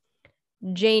Pizza,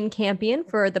 Jane Campion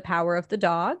for The Power of the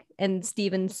Dog, and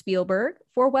Steven Spielberg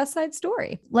for West Side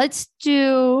Story. Let's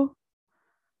do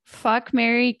fuck,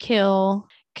 marry, kill,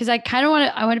 because I kind of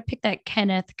want to pick that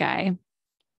Kenneth guy.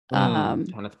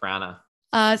 Kenneth Branagh.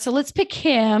 So let's pick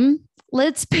him.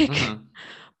 Let's pick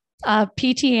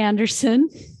P.T. Anderson.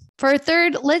 For a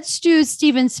third, let's do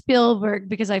Steven Spielberg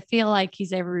because I feel like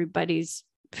he's everybody's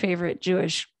favorite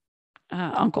Jewish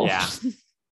uncle. Yeah.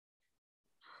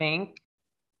 Think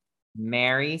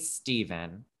marry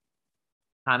Steven,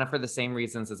 kind of for the same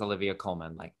reasons as Olivia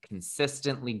Colman, like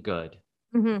consistently good.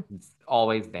 He's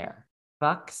always there.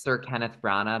 Fuck Sir Kenneth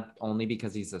Branagh only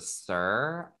because he's a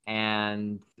sir,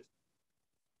 and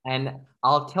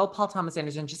I'll kill Paul Thomas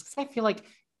Anderson just because I feel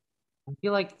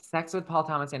like sex with Paul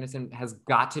Thomas Anderson has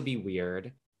got to be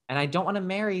weird, and I don't want to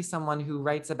marry someone who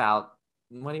writes about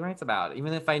what he writes about,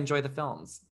 even if I enjoy the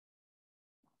films.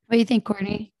 What do you think,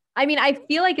 Courtney? I mean, I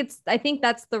think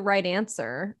that's the right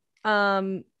answer. Or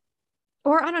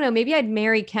I don't know, maybe I'd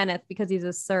marry Kenneth because he's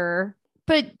a sir.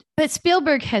 But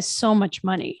Spielberg has so much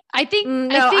money. I think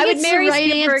I would marry the right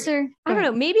Spielberg. Answer. I don't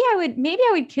know. Maybe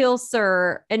I would kill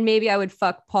Sir, and maybe I would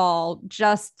fuck Paul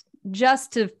just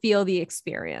to feel the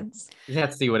experience.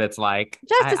 Just see what it's like.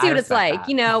 Just to see what it's like. That.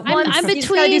 You know, I'm between, you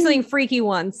just gotta do something freaky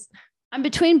once. I'm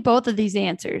between both of these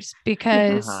answers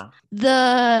because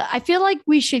I feel like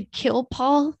we should kill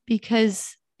Paul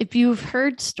because if you've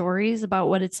heard stories about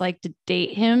what it's like to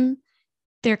date him,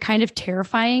 they're kind of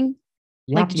terrifying.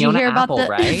 Yeah, like, did you hear Apple, about the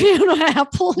right? Fiona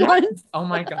Apple one? Oh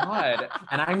my God.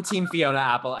 And I'm team Fiona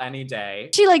Apple any day.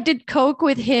 She did coke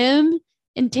with him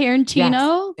and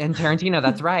Tarantino. Yes. And Tarantino,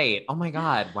 that's right. Oh my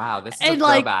God. Wow. This is a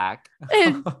throwback.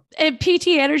 and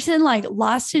P.T. Anderson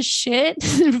lost his shit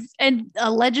and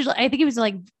allegedly, I think he was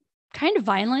kind of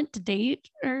violent to date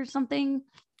or something.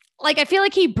 like I feel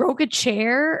like he broke a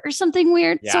chair or something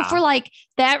weird. So Yeah. for like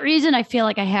that reason, I feel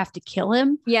like I have to kill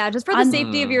him. Yeah, just for the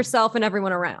safety of yourself and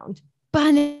everyone around. But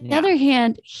on the other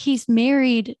hand, he's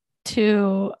married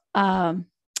to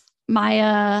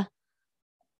Maya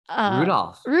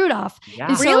Rudolph. Yeah.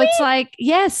 And so it's like,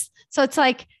 yes. So it's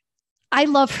like, I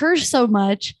love her so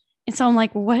much. And so I'm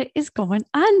like, what is going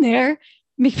on there?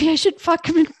 Maybe I should fuck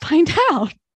him and find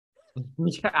out.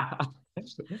 Yeah.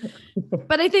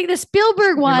 But I think the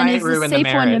Spielberg one is the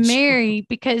safe one to marriage. marry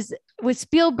because with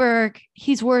Spielberg,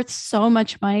 he's worth so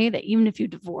much money that even if you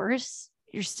divorce,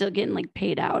 you're still getting like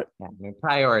paid out. Yeah, I mean,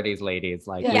 priorities, ladies.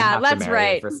 Like, we Yeah, have to that's marry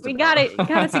right. first We of gotta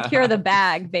all. secure the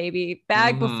bag, baby.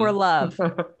 Bag before love.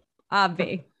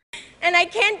 Obvi. And I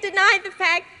can't deny the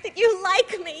fact that you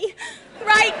like me.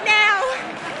 Right now,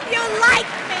 you like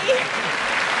me.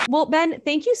 Well, Ben,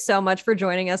 thank you so much for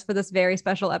joining us for this very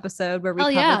special episode where we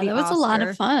covered the that was Oscar. a lot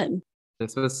of fun.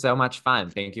 This was so much fun.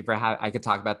 Thank you for having. I could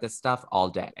talk about this stuff all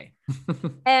day.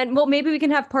 And well, maybe we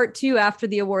can have part 2 after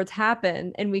the awards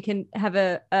happen, and we can have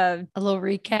a little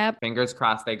recap. Fingers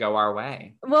crossed they go our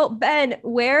way. Well, Ben,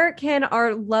 where can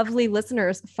our lovely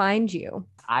listeners find you?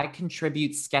 I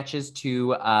contribute sketches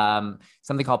to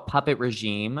something called Puppet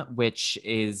Regime, which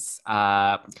is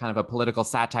kind of a political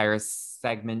satire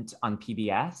segment on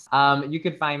PBS. You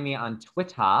could find me on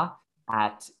Twitter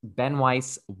at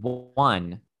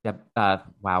benweiss1.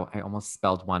 Wow, I almost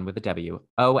spelled one with a W.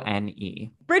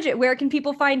 O-N-E. Bridget, where can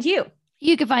people find you?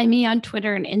 You can find me on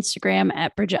Twitter and Instagram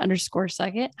at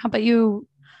Bridget_Suckett. How about you,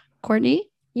 Courtney?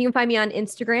 You can find me on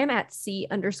Instagram at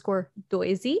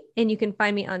C_Doisy. And you can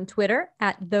find me on Twitter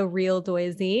at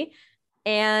TheRealDoisy.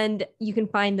 And you can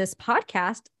find this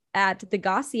podcast at The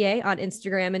Gossier on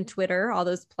Instagram and Twitter, all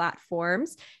those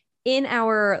platforms. In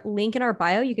our link in our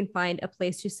bio, you can find a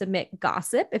place to submit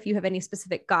gossip if you have any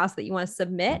specific gossip that you want to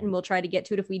submit, and we'll try to get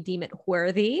to it if we deem it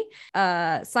worthy.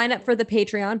 Sign up for the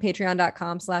Patreon,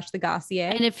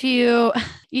 patreon.com/thegossier. And if you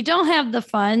don't have the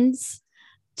funds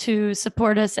to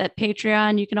support us at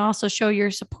Patreon, you can also show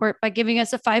your support by giving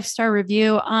us a 5-star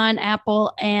review on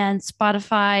Apple and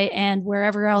Spotify and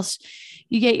wherever else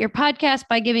you get your podcast.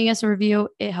 By giving us a review,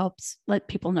 it helps let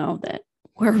people know that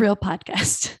we're a real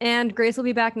podcast. And Grace will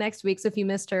be back next week. So if you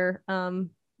missed her,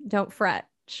 don't fret.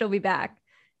 She'll be back.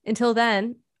 Until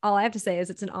then, all I have to say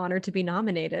is it's an honor to be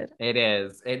nominated. It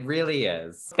is. It really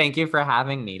is. Thank you for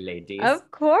having me, ladies. Of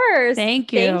course.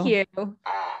 Thank you. Thank you.